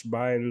rips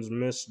Biden's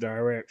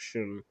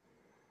misdirection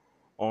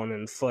on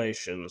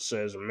inflation,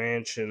 says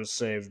Manchin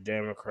saved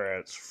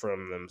Democrats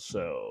from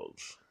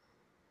themselves.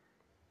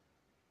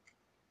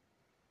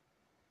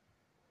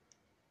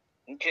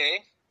 Okay.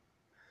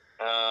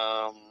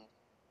 I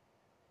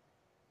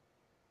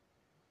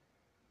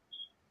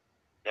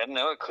don't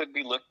know. It could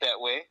be looked that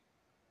way.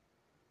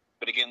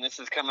 But again, this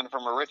is coming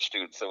from a rich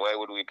dude, so why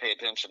would we pay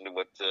attention to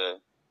what the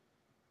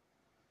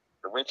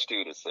rich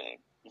dude is saying?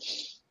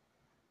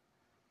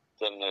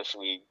 So I don't know, should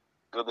we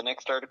go to the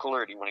next article,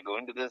 or do you want to go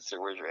into this, or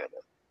where's your head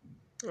at?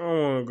 I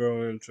want to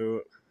go into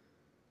it.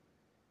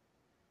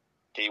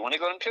 Do you want to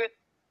go into it?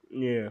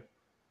 Yeah.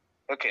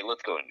 Okay,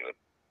 let's go into it.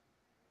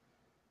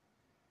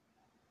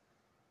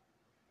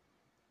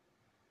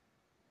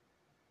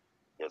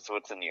 Yeah, so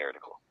what's in the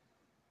article?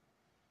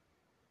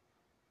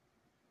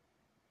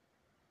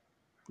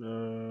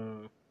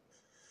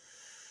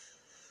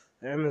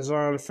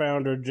 Amazon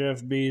founder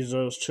Jeff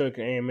Bezos took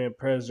aim at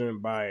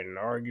President Biden,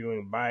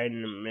 arguing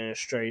Biden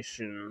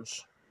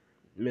administration's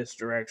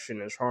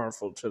misdirection is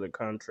harmful to the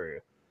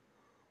country,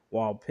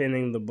 while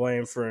pinning the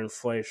blame for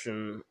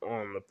inflation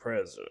on the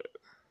president.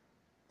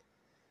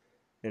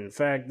 In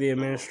fact, the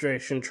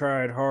administration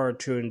tried hard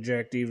to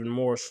inject even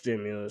more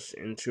stimulus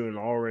into an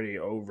already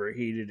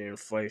overheated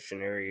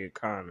inflationary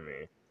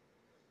economy,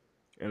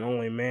 and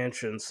only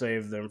Manchin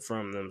saved them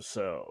from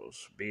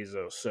themselves,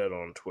 Bezos said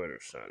on Twitter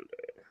Sunday.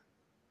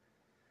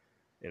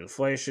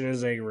 Inflation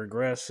is a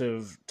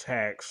regressive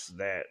tax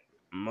that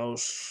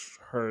most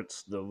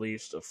hurts the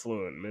least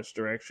affluent.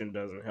 Misdirection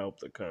doesn't help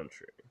the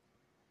country.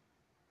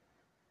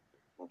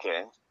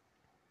 Okay.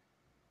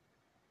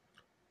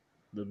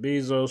 The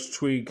Bezos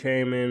tweet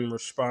came in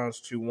response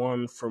to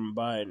one from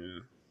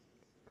Biden.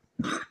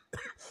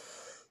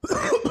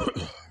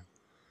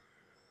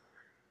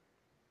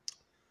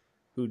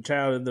 Who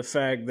touted the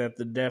fact that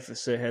the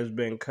deficit has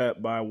been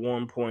cut by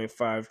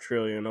 $1.5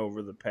 trillion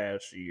over the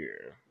past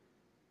year.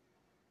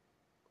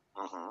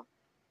 Mm-hmm.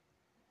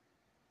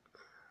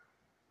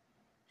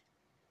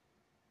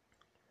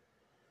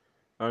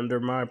 Under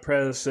my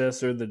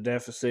predecessor, the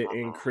deficit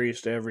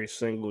increased every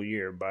single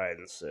year,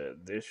 Biden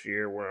said. This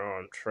year, we're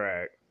on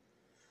track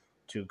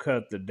to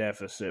cut the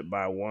deficit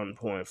by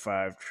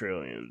 $1.5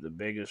 trillion, the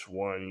biggest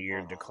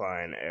one-year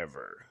decline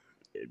ever.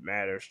 It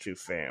matters to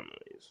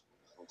families.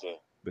 Okay.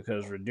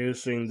 Because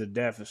reducing the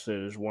deficit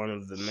is one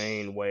of the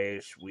main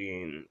ways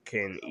we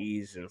can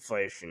ease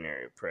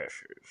inflationary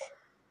pressures.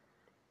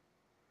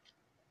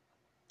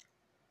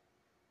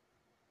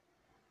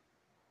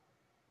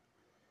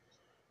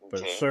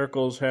 But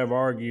circles have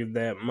argued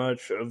that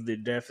much of the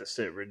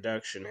deficit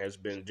reduction has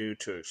been due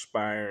to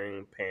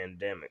expiring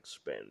pandemic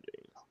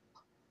spending.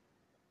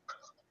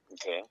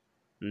 Okay.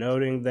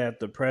 Noting that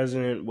the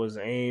president was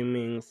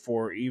aiming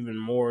for even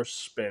more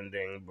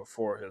spending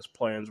before his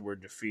plans were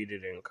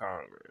defeated in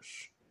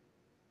Congress.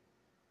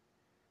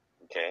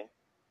 Okay.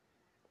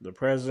 The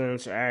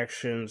president's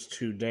actions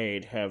to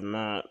date have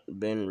not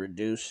been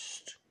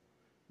reduced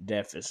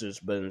deficits,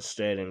 but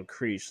instead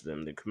increased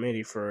them. The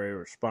Committee for a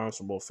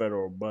Responsible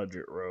Federal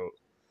Budget wrote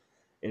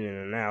in an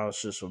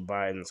analysis of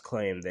Biden's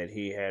claim that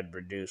he had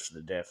reduced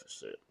the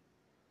deficit.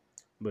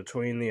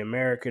 Between the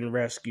American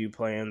Rescue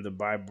Plan, the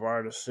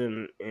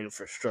bipartisan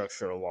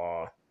infrastructure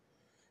law,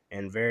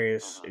 and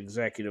various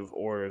executive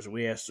orders,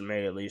 we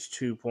estimate at least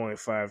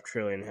 $2.5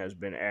 trillion has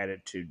been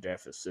added to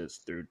deficits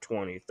through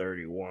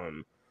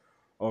 2031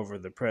 over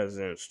the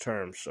president's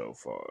term so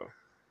far.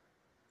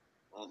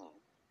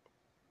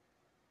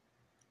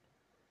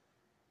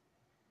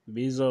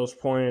 Bezos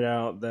pointed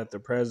out that the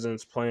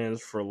president's plans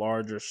for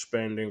larger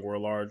spending were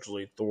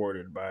largely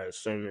thwarted by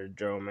Senator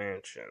Joe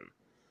Manchin,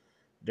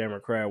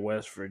 Democrat,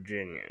 West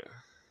Virginia,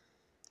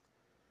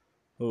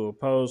 who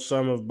opposed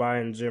some of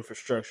Biden's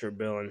infrastructure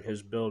bill and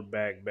his Build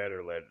Back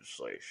Better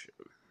legislation.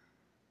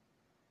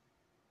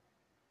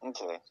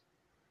 Okay.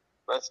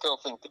 But I still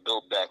think the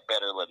Build Back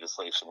Better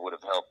legislation would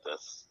have helped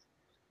us.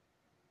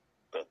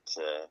 But,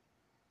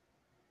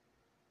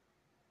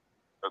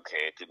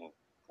 okay, it didn't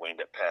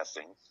wind up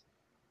passing.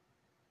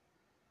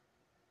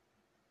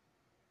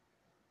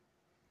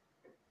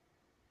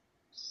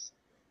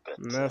 But,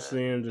 And that's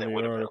the end of the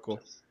article.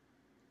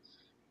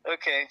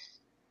 Okay.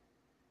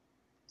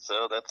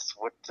 So that's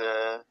what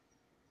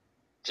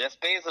Jeff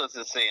Bezos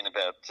is saying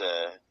about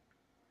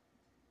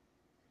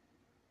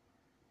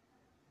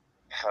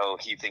how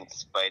he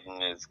thinks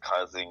Biden is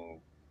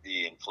causing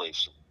the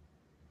inflation.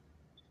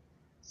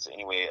 So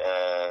anyway,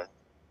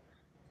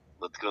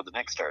 let's go to the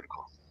next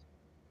article.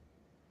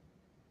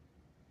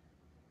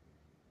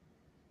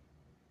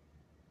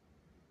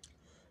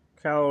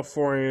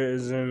 California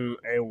is in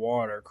a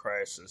water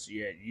crisis,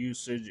 yet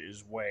usage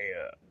is way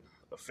up.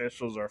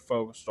 Officials are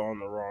focused on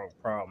the wrong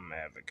problem,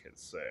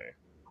 advocates say.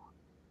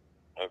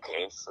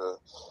 Okay, so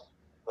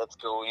let's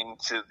go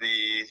into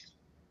the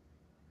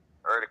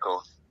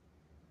article.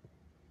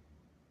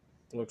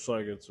 Looks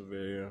like it's a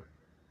video.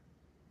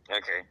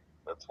 Okay,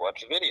 let's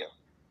watch the video.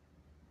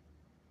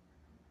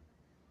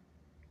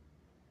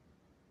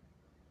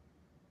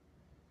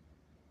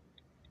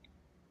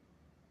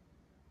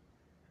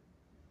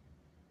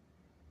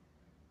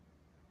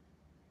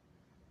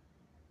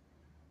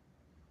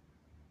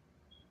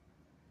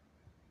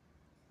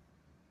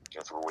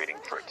 Guess we're waiting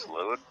for it to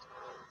load.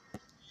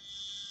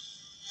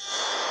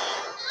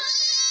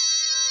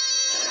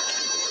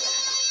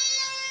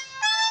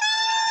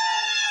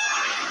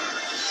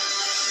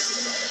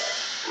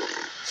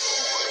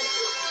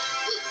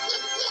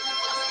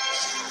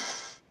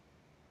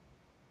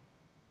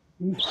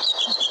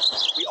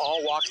 We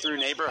all walk through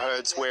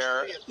neighborhoods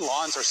where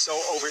lawns are so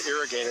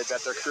over-irrigated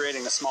that they're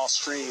creating a small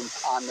stream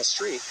on the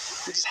street.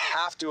 We just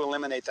have to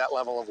eliminate that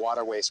level of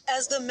water waste.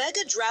 As the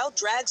mega drought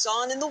drags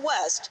on in the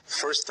West,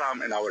 First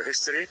time in our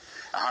history,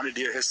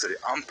 100-year history,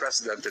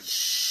 unprecedented.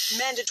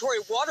 mandatory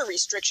water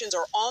restrictions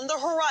are on the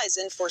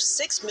horizon for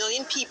 6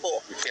 million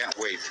people. We can't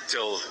wait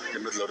till the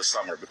middle of the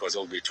summer because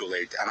it'll be too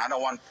late. And I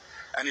don't want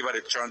anybody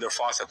to turn their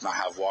faucet and not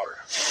have water.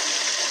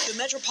 The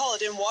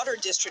Metropolitan Water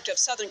District of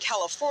Southern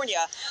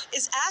California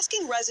is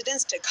asking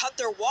residents to cut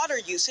their water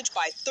usage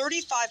by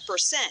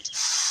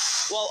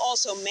 35%, while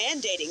also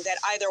mandating that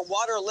either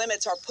water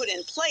limits are put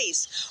in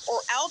place or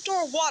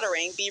outdoor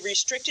watering be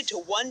restricted to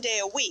 1 day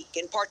a week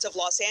in parts of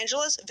Los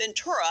Angeles,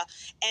 Ventura,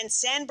 and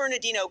San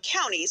Bernardino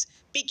counties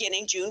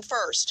beginning June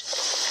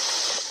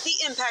 1st.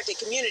 The impacted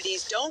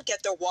communities don't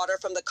get their water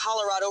from the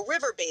Colorado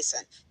River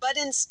Basin, but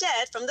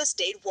instead from the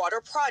State Water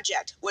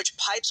Project, which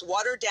pipes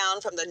water down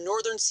from the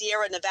northern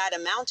Sierra Nevada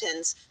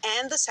mountains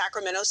and the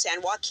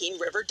Sacramento-San Joaquin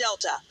River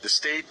Delta. The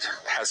state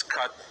has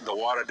cut the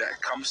water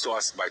that comes to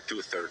us by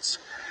 2/3.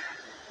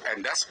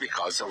 And that's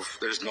because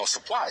there's no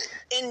supply.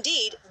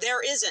 Indeed,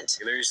 there isn't.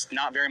 There's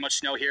not very much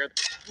snow here.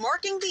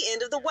 Marking the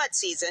end of the wet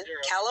season,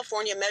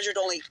 California measured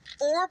only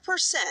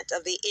 4%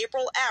 of the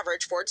April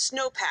average for its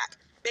snowpack,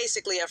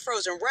 basically a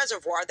frozen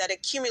reservoir that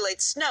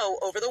accumulates snow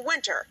over the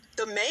winter.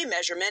 The May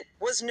measurement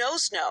was no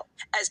snow.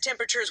 As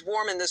temperatures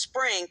warm in the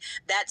spring,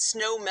 that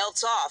snow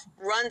melts off,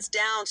 runs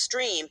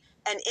downstream,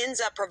 and ends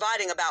up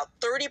providing about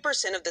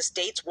 30% of the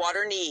state's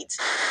water needs.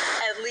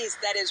 At least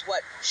that is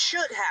what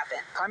should happen.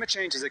 Climate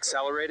change is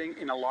accelerating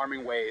in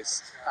alarming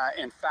ways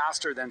and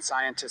faster than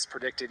scientists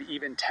predicted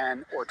even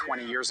 10 or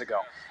 20 years ago.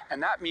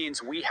 And that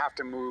means we have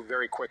to move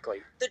very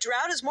quickly. The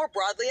drought is more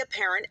broadly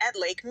apparent at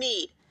Lake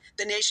Mead,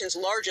 the nation's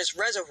largest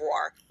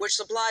reservoir, which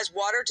supplies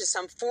water to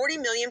some 40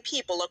 million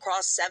people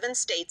across 7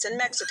 states and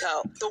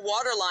Mexico. The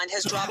water line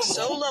has dropped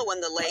so low in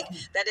the lake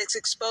that it's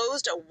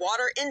exposed a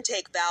water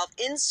intake valve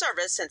in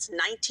service since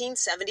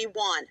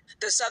 1971.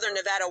 The Southern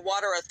Nevada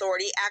Water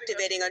Authority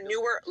activating a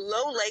newer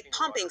low lake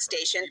pumping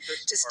station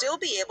to still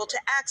be able to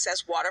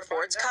access water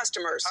for its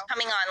customers.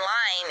 Coming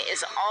online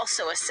is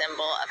also a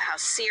symbol of how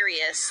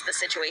serious the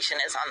situation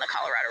is on the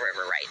Colorado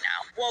River right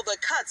now. While the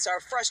cuts are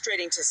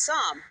frustrating to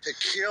some, to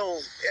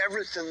kill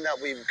everything that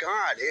we've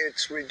got,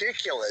 it's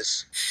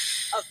ridiculous.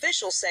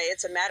 Officials say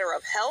it's a matter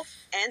of health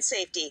and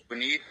safety. We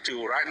need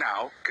to, right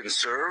now,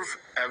 conserve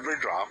every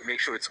drop, make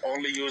sure it's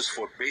only used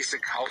for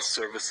basic health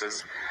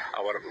services,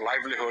 our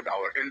livelihood,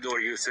 our indoor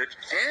usage,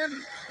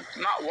 and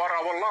not water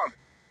our lawn.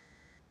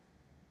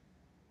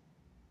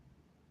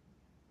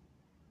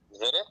 Is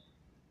that it?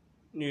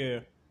 Yeah.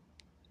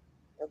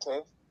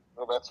 Okay.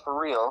 Well, that's for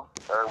real.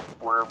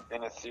 We're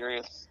in a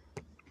serious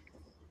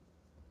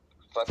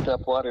fucked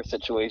up water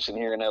situation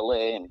here in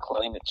LA, and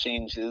climate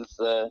change is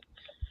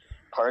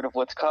part of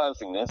what's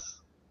causing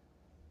this.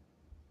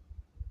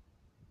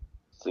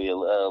 So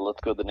let's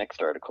go to the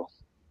next article.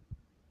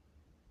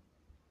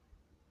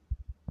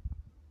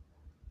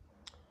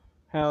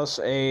 House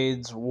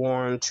aides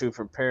warned to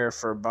prepare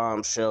for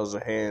bombshells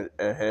ahead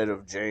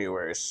of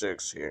January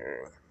 6th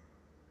hearing.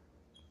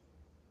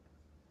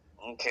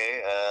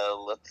 Okay,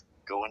 let's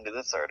go into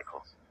this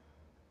article.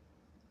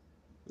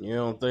 You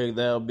don't think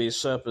that'll be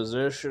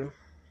supposition?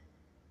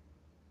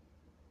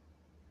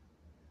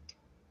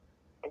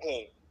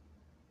 Okay.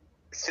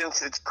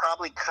 Since it's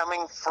probably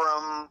coming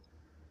from,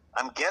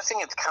 I'm guessing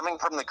it's coming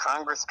from the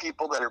Congress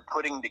people that are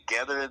putting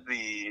together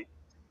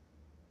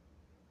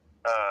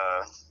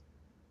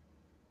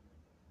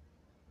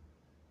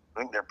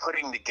think they're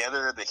putting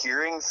together the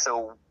hearings,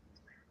 so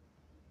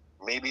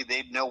maybe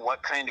they'd know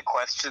what kind of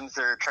questions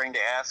they're trying to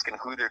ask and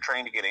who they're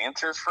trying to get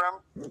answers from.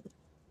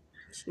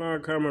 It's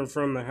not coming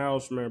from the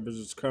House members,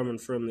 it's coming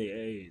from the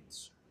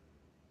aides.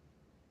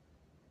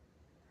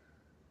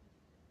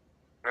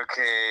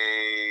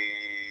 Okay.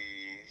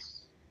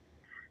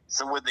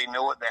 So would they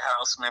know what the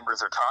House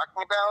members are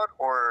talking about,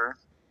 or?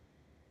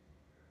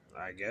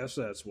 I guess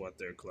that's what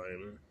they're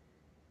claiming.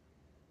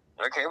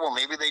 Okay, well,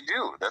 maybe they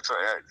do. That's what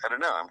I don't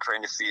know. I'm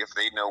trying to see if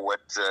they know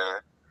what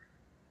the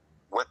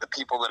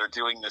people that are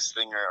doing this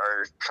thing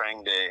are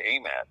trying to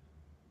aim at.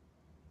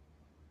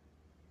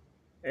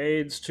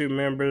 Aides to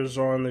members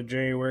on the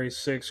January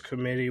 6th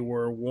committee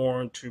were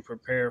warned to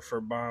prepare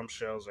for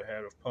bombshells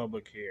ahead of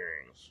public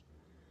hearings.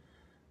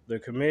 The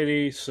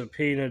committee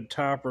subpoenaed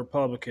top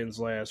Republicans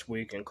last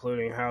week,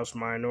 including House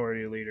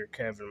Minority Leader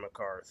Kevin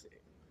McCarthy.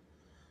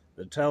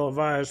 The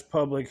televised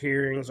public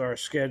hearings are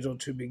scheduled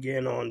to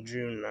begin on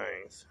June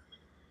 9th.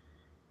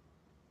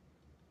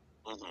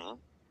 Mm-hmm.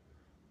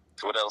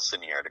 So what else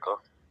in the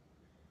article?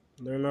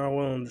 They're not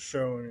willing to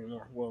show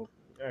anymore. Well,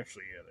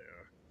 actually, yeah, they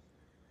are.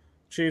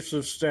 Chiefs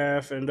of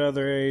staff and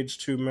other aides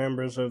to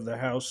members of the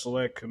House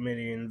Select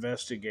Committee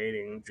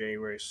investigating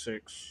January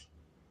 6th.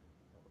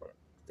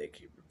 They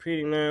keep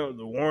repeating that.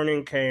 The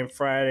warning came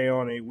Friday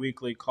on a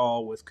weekly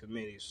call with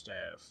committee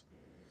staff,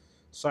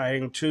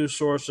 citing two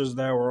sources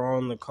that were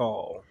on the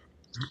call.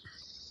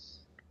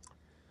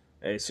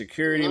 A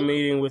security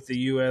meeting with the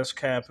U.S.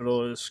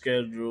 Capitol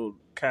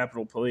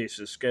Police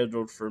is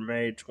scheduled for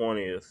May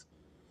 20th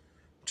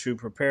to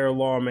prepare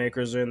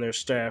lawmakers and their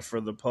staff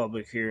for the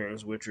public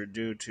hearings, which are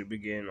due to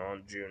begin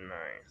on June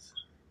 9th.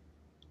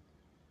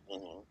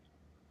 Mm-hmm.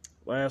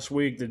 Last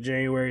week, the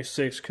January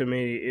 6th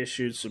committee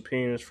issued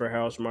subpoenas for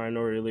House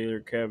Minority Leader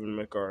Kevin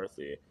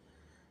McCarthy,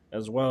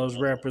 as well as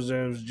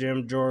Representatives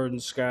Jim Jordan,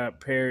 Scott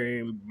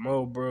Perry,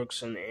 Mo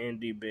Brooks, and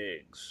Andy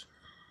Biggs.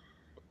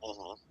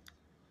 Mm-hmm.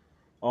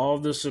 All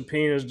of the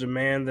subpoenas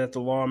demand that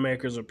the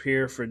lawmakers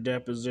appear for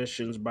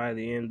depositions by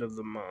the end of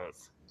the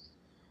month,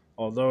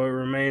 although it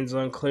remains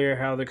unclear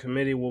how the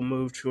committee will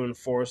move to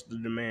enforce the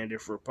demand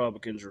if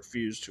Republicans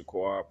refuse to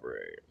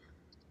cooperate.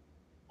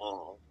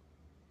 Mm-hmm.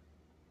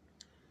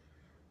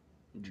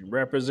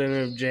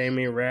 Representative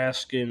Jamie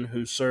Raskin,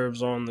 who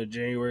serves on the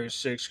January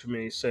 6th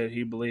committee, said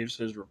he believes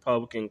his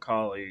Republican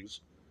colleagues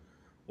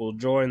will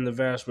join the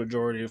vast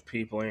majority of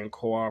people and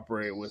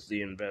cooperate with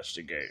the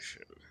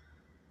investigation.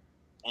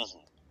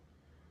 Mm-hmm.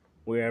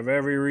 We have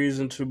every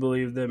reason to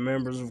believe that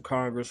members of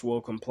Congress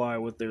will comply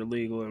with their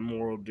legal and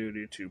moral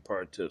duty to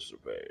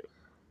participate.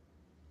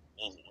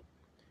 Mm-hmm.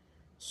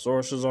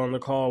 Sources on the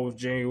call with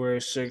January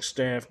 6th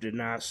staff did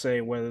not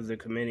say whether the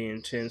committee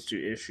intends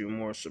to issue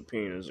more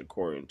subpoenas,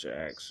 according to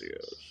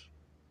Axios.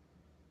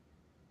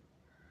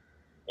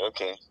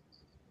 Okay.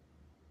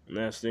 And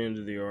that's the end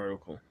of the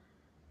article.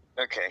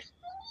 Okay.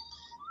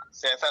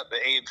 See, I thought the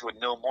aides would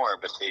know more,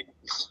 but they...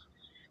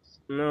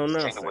 No,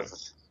 nothing.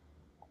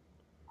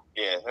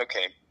 Yeah,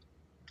 okay.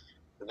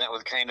 And that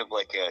was kind of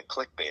like a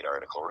clickbait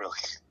article, really.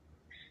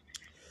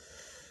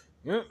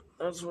 Yep,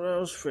 that's what I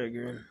was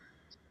figuring.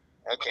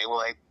 Okay,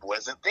 well, I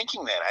wasn't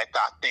thinking that. I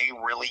thought they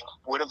really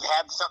would have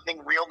had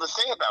something real to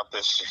say about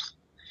this shit.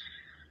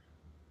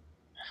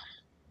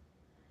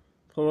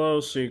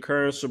 Pelosi,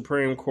 current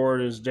Supreme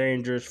Court is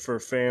dangerous for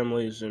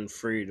families and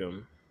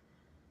freedom.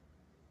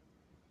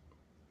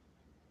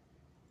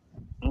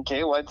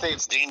 Okay, well, I'd say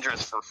it's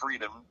dangerous for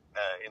freedom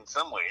in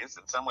some ways.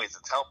 In some ways,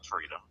 it's helped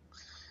freedom.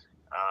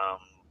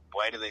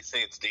 Why do they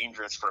say it's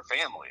dangerous for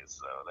families,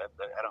 though? That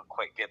I don't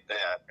quite get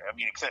that. I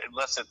mean,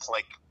 unless it's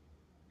like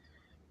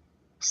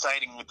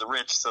siding with the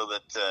rich so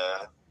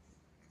that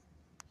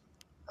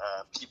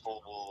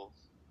people will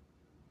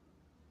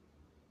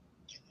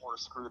get more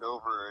screwed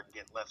over and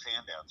get less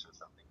handouts or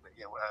something. But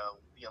yeah,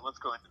 let's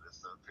go into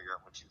this and figure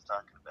out what she's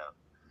talking about,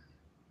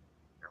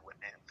 or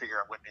figure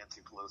out what Nancy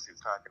Pelosi is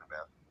talking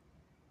about.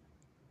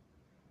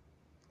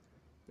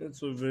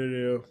 It's a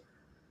video.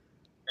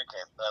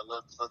 Okay,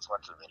 let's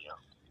watch the video.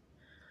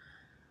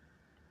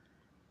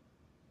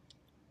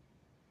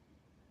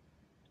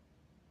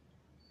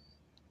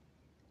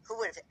 Who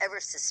would have ever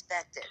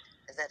suspected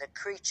that a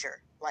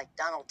creature like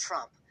Donald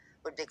Trump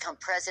would become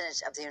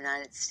president of the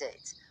United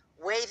States,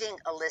 waiving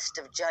a list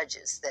of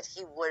judges that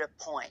he would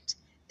appoint,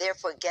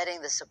 therefore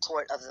getting the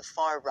support of the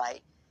far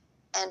right,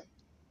 and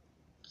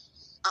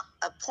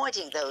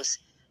appointing those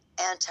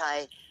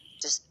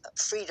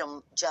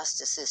anti-freedom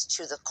justices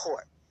to the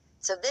court.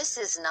 So this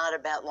is not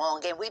about long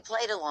game. We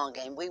played a long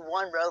game. We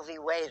won Roe v.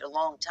 Wade a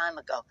long time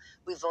ago.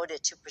 We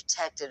voted to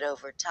protect it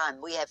over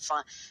time. We have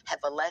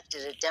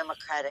elected a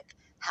Democratic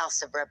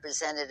House of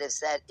Representatives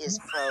that is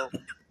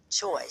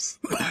pro-choice.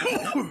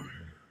 I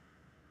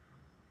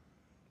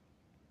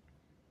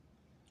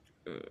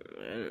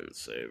didn't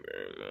say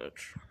very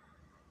much.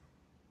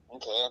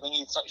 Okay, I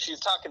think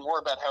she's talking more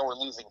about how we're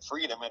losing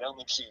freedom. I don't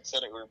think she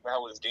said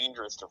how it was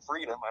dangerous to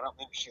freedom. I don't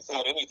think she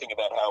said anything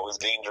about how it was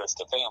dangerous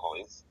to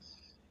families.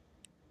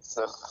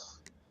 So,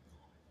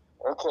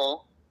 okay.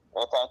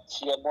 I thought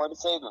she had more to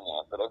say than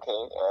that, but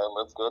okay,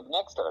 let's go to the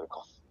next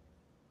article.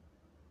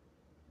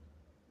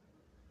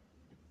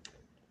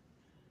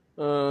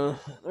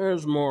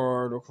 There's more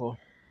article.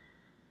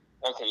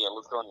 Okay, yeah,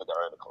 let's go into the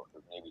article,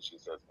 because maybe she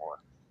says more.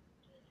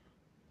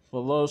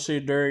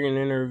 Pelosi, during an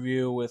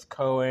interview with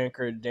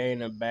co-anchor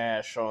Dana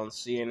Bash on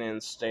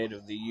CNN's State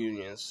of the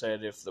Union,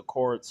 said if the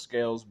court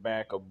scales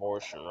back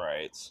abortion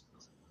rights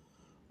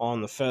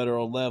on the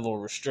federal level,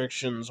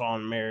 restrictions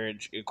on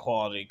marriage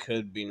equality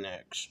could be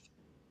next.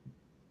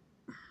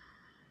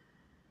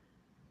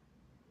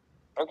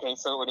 Okay,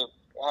 so it would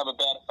have a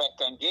bad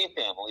effect on gay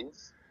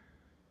families.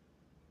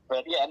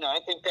 But yeah, no, I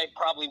think that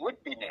probably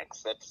would be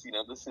next. That's,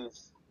 this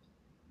is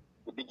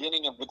the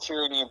beginning of the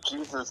tyranny of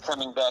Jesus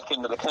coming back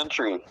into the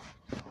country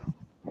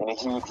in a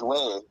huge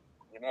way.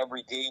 In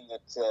every game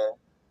that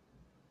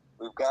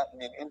we've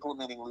gotten in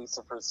implementing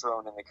Lucifer's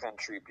throne in the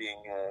country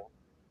being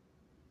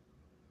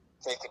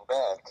taken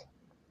back.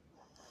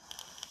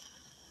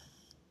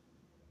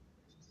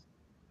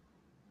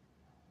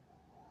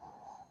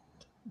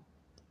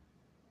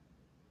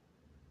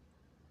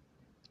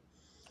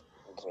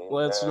 Okay,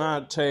 let's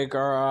not take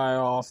our eye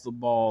off the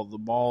ball. The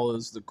ball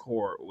is the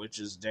court, which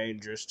is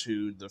dangerous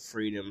to the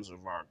freedoms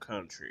of our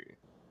country.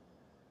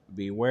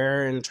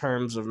 Beware in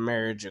terms of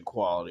marriage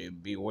equality.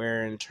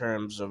 Beware in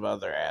terms of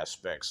other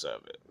aspects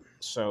of it.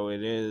 So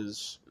it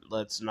is,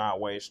 let's not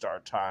waste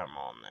our time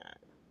on that.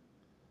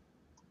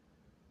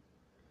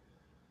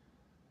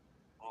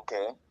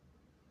 Okay.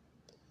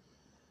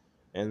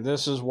 And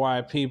this is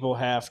why people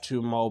have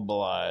to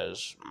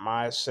mobilize.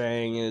 My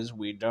saying is,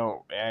 we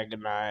don't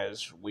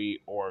agonize,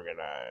 we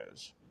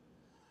organize.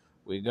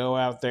 We go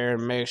out there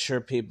and make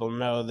sure people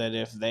know that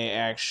if they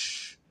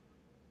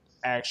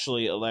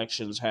actually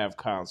elections have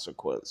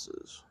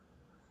consequences.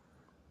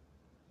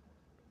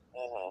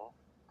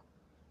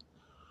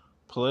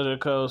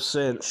 Politico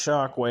sent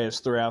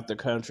shockwaves throughout the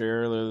country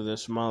earlier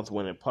this month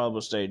when it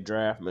published a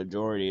draft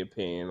majority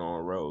opinion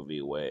on Roe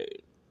v.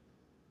 Wade.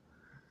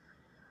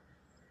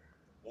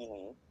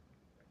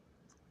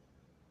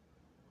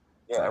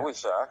 Yeah, I was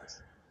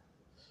shocked.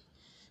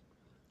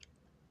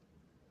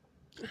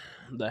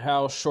 The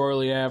House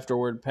shortly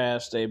afterward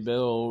passed a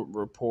bill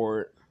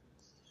report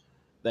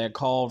that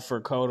called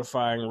for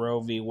codifying Roe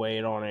v.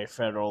 Wade on a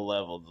federal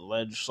level. The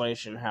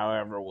legislation,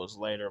 however, was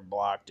later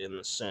blocked in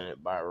the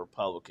Senate by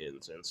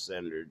Republicans and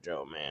Senator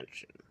Joe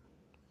Manchin.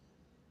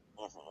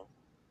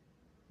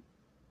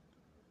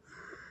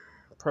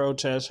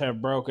 Protests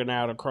have broken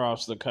out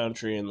across the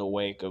country in the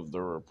wake of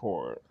the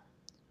report,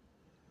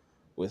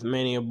 with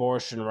many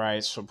abortion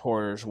rights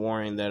supporters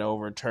warning that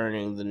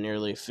overturning the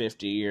nearly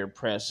 50-year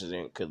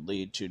precedent could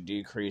lead to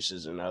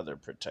decreases in other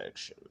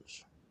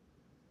protections.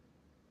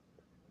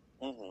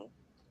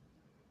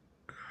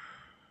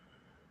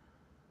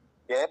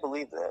 Yeah, I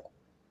believe that.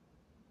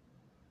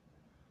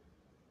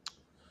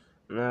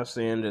 And that's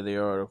the end of the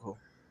article.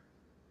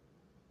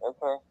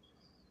 Okay.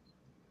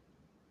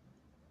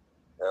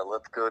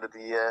 Let's go to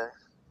the,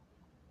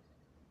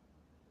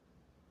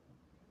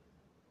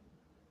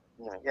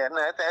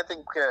 I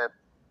think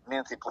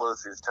Nancy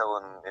Pelosi is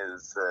telling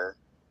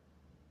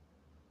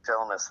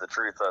us the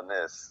truth on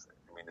this.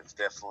 I mean, it's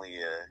definitely,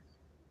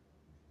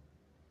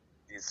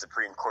 these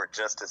Supreme Court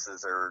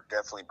justices are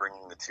definitely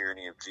bringing the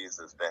tyranny of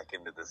Jesus back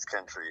into this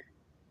country.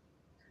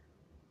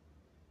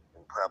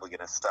 And probably going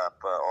to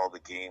stop all the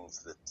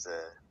gains that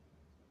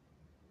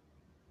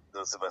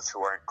those of us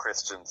who aren't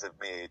Christians have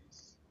made.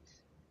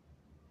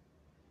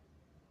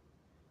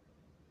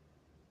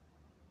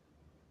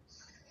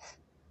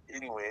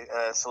 Anyway,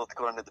 so let's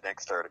go on to the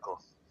next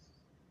article.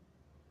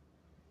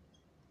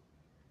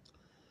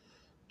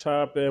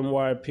 Top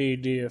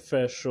NYPD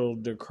official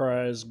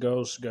decries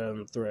ghost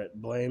gun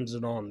threat, blames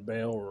it on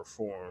bail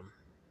reform.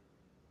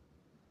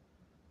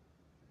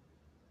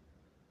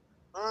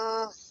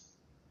 I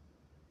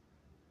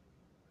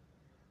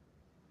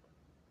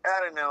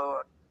don't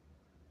know.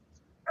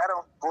 I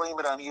don't blame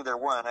it on either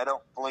one. I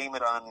don't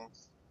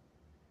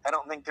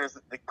think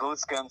the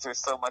ghost guns are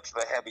so much of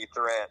a heavy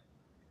threat.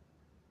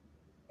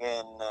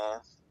 And, I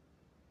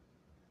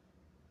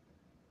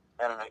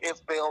don't know,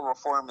 if bail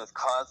reform is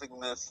causing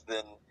this,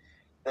 then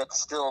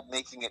that's still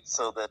making it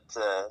so that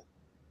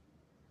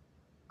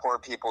poor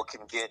people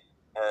can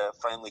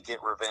finally get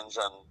revenge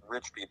on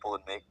rich people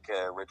and make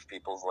rich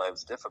people's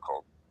lives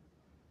difficult.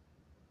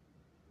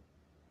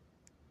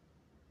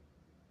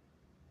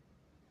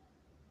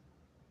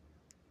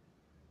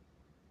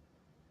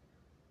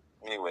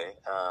 Anyway,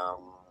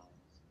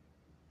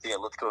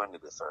 let's go into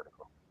this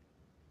article.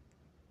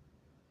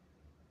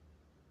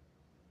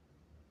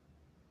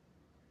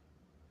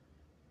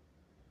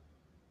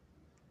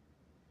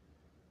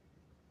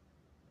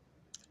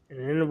 An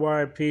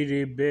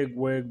NYPD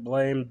bigwig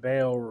blamed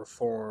bail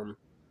reform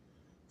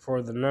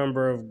for the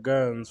number of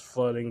guns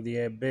flooding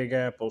the Big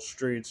Apple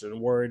streets and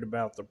worried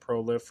about the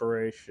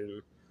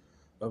proliferation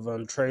of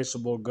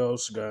untraceable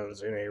ghost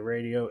guns in a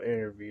radio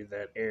interview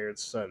that aired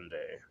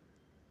Sunday.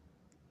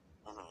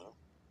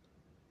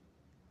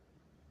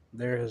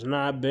 There has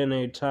not been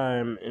a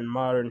time in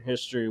modern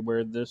history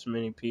where this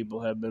many people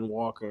have been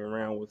walking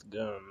around with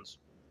guns,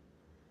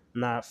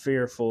 not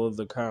fearful of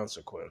the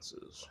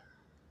consequences.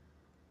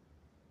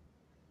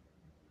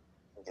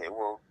 Okay,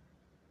 well,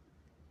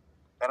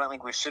 I don't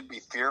think we should be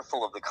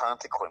fearful of the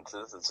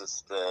consequences. It's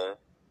just, there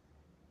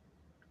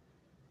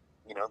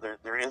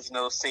is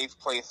no safe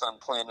place on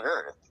planet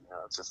Earth.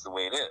 It's just the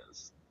way it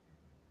is.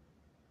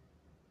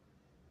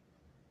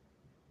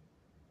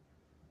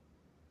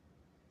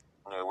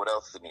 What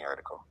else is in the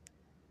article?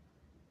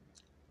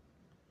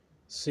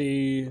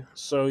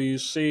 So you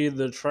see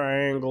the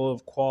triangle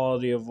of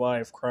quality of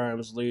life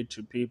crimes lead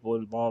to people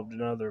involved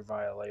in other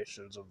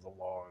violations of the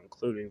law,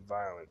 including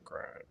violent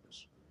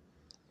crimes,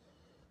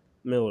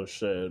 Miller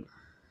said.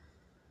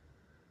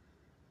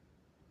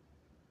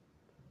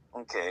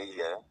 Okay,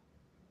 yeah.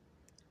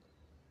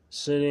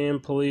 City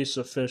and police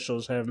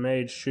officials have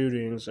made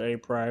shootings a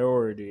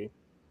priority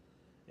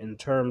in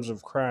terms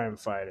of crime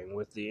fighting,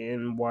 with the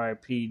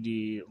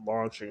NYPD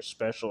launching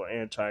special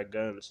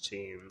anti-guns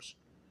teams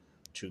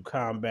to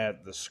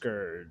combat the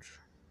scourge.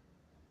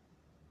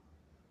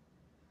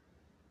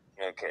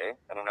 Okay.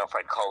 I don't know if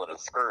I'd call it a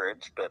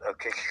scourge, but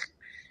okay.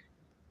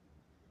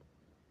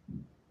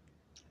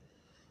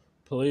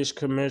 Police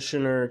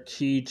Commissioner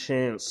Key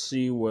Chance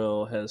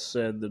Sewell has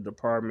said the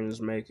department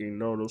is making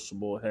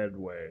noticeable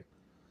headway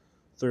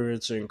through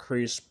its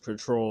increased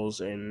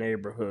patrols and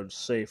neighborhood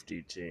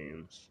safety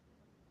teams.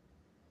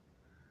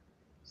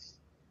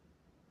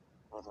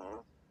 Mm-hmm.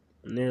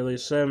 Nearly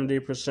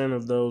 70%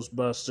 of those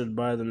busted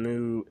by the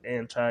new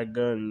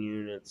anti-gun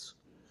units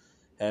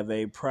have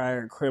a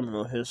prior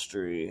criminal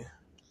history.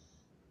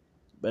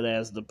 But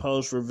as the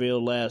Post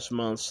revealed last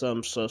month,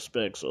 some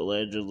suspects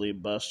allegedly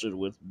busted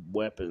with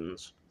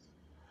weapons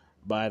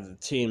by the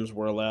teams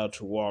were allowed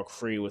to walk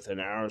free within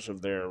hours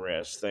of their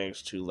arrest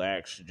thanks to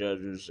lax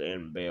judges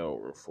and bail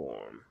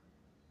reform.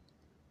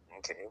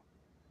 Okay.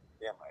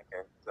 Yeah, Mike,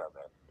 I saw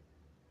that.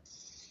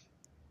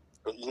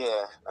 But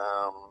yeah,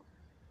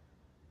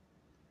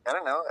 I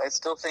don't know. I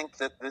still think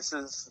that this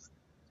is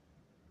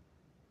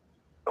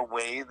a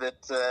way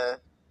that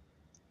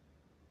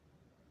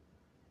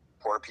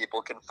poor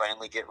people can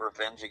finally get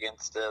revenge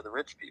against the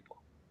rich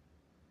people.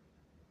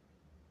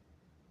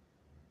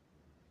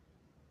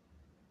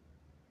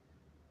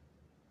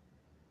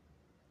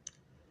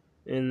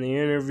 In the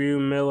interview,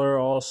 Miller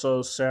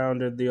also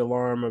sounded the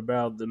alarm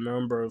about the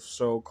number of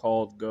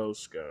so-called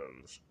ghost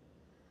guns,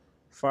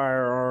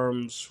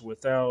 firearms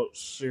without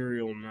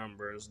serial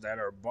numbers that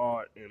are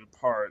bought in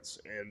parts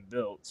and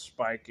built,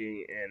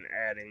 spiking and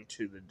adding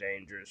to the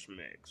dangerous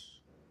mix.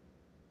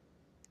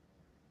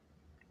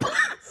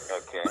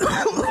 Okay.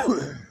 I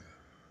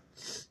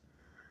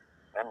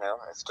don't know.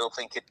 I still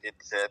think it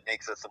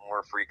makes us a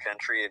more free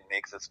country. It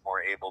makes us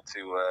more able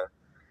to,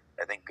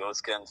 I think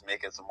ghost guns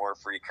make us a more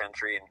free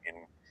country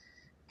and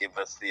give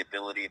us the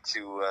ability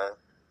to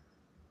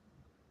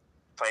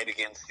fight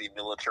against the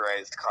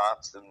militarized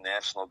cops and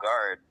National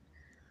Guard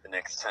the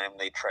next time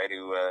they try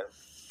to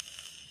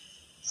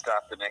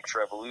stop the next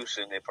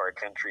revolution. If our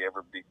country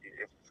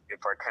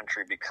if our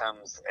country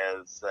becomes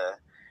as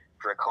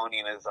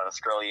draconian as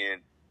Australia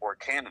or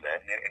Canada,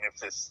 and if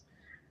this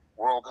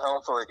World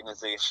Health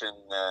Organization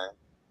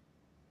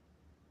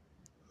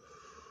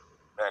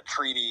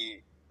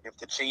treaty, if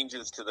the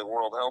changes to the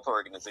World Health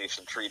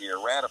Organization treaty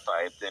are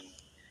ratified, then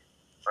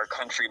our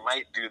country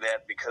might do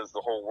that because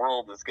the whole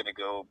world is going to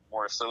go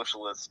more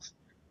socialist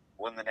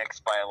when the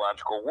next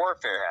biological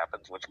warfare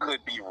happens, which could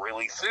be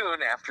really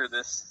soon after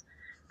this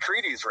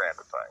treaty is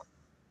ratified.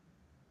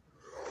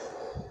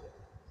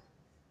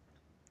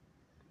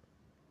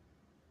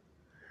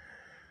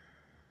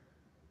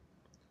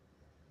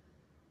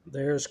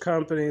 There's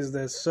companies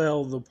that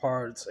sell the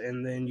parts,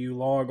 and then you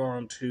log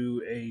on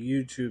to a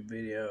YouTube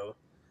video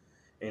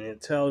and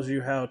it tells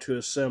you how to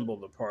assemble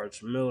the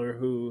parts. Miller,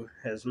 who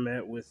has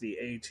met with the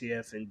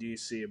ATF in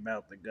D.C.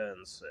 about the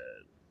guns,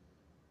 said.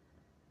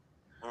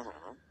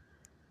 Mm-hmm.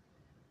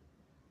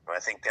 I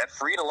think that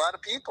freed a lot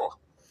of people.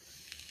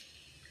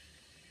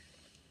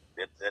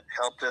 It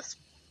helped us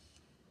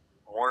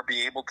more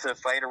be able to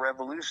fight a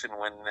revolution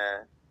when,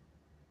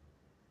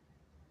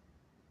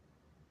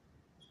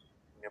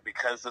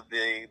 because of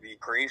the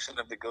creation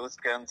of the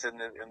ghost guns in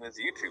this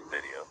YouTube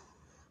video.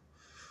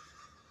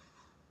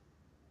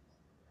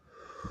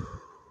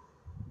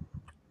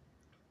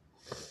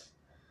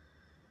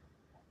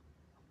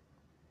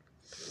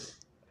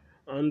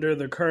 Under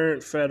the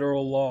current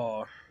federal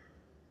law,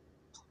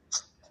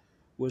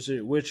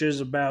 which is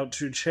about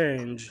to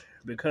change,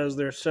 because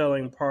they're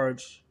selling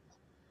parts,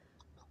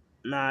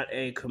 not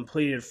a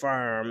completed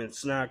firearm,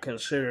 it's not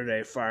considered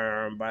a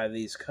firearm by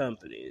these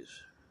companies.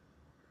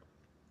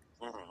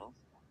 Mm-hmm.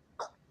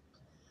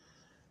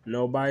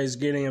 Nobody's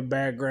getting a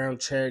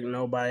background check,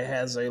 nobody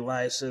has a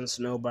license,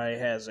 nobody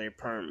has a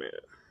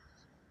permit.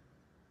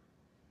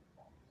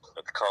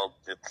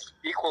 It's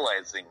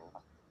equalizing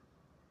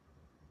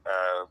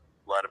a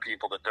lot of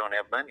people that don't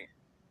have money.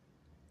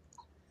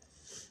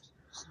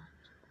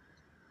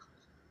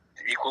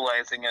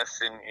 equalizing us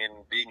in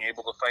being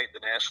able to fight the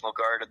National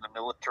Guard and the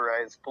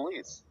militarized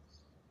police.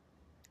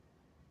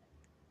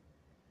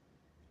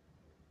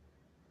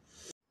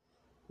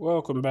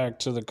 Welcome back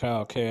to the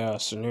Kyle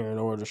Chaos and Aaron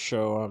Order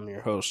show. I'm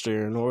your host,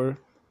 Aaron Order.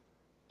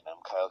 I'm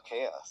Kyle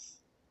Chaos.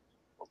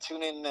 Well,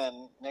 tune in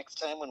next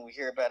time when we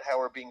hear about how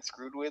we're being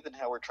screwed with and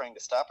how we're trying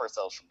to stop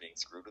ourselves from being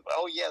screwed with.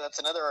 Oh, yeah, that's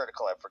another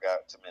article I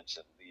forgot to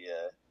mention.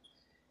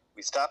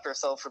 We stopped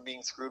ourselves from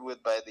being screwed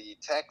with by the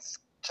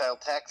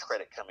child tax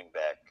credit coming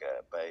back,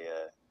 by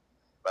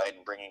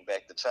Biden bringing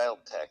back the child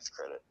tax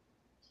credit.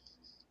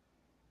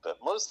 But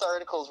most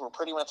articles were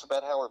pretty much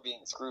about how we're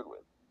being screwed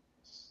with.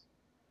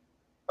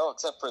 Oh,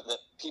 except for that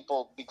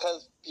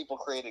because people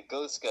created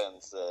ghost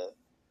guns,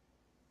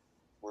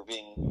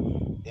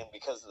 and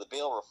because of the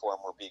bail reform,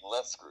 we're being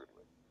less screwed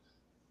with.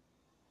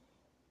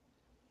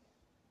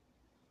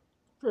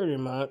 Pretty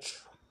much.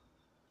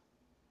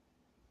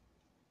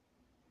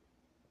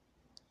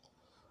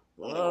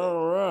 Anyway.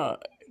 All right.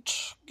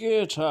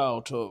 Get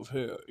out of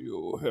here,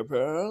 you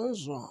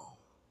hippies.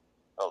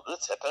 Oh,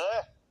 this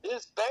hippie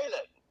is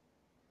Balin.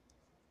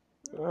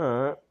 All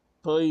right.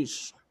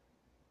 Peace.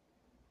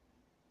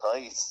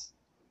 Peace.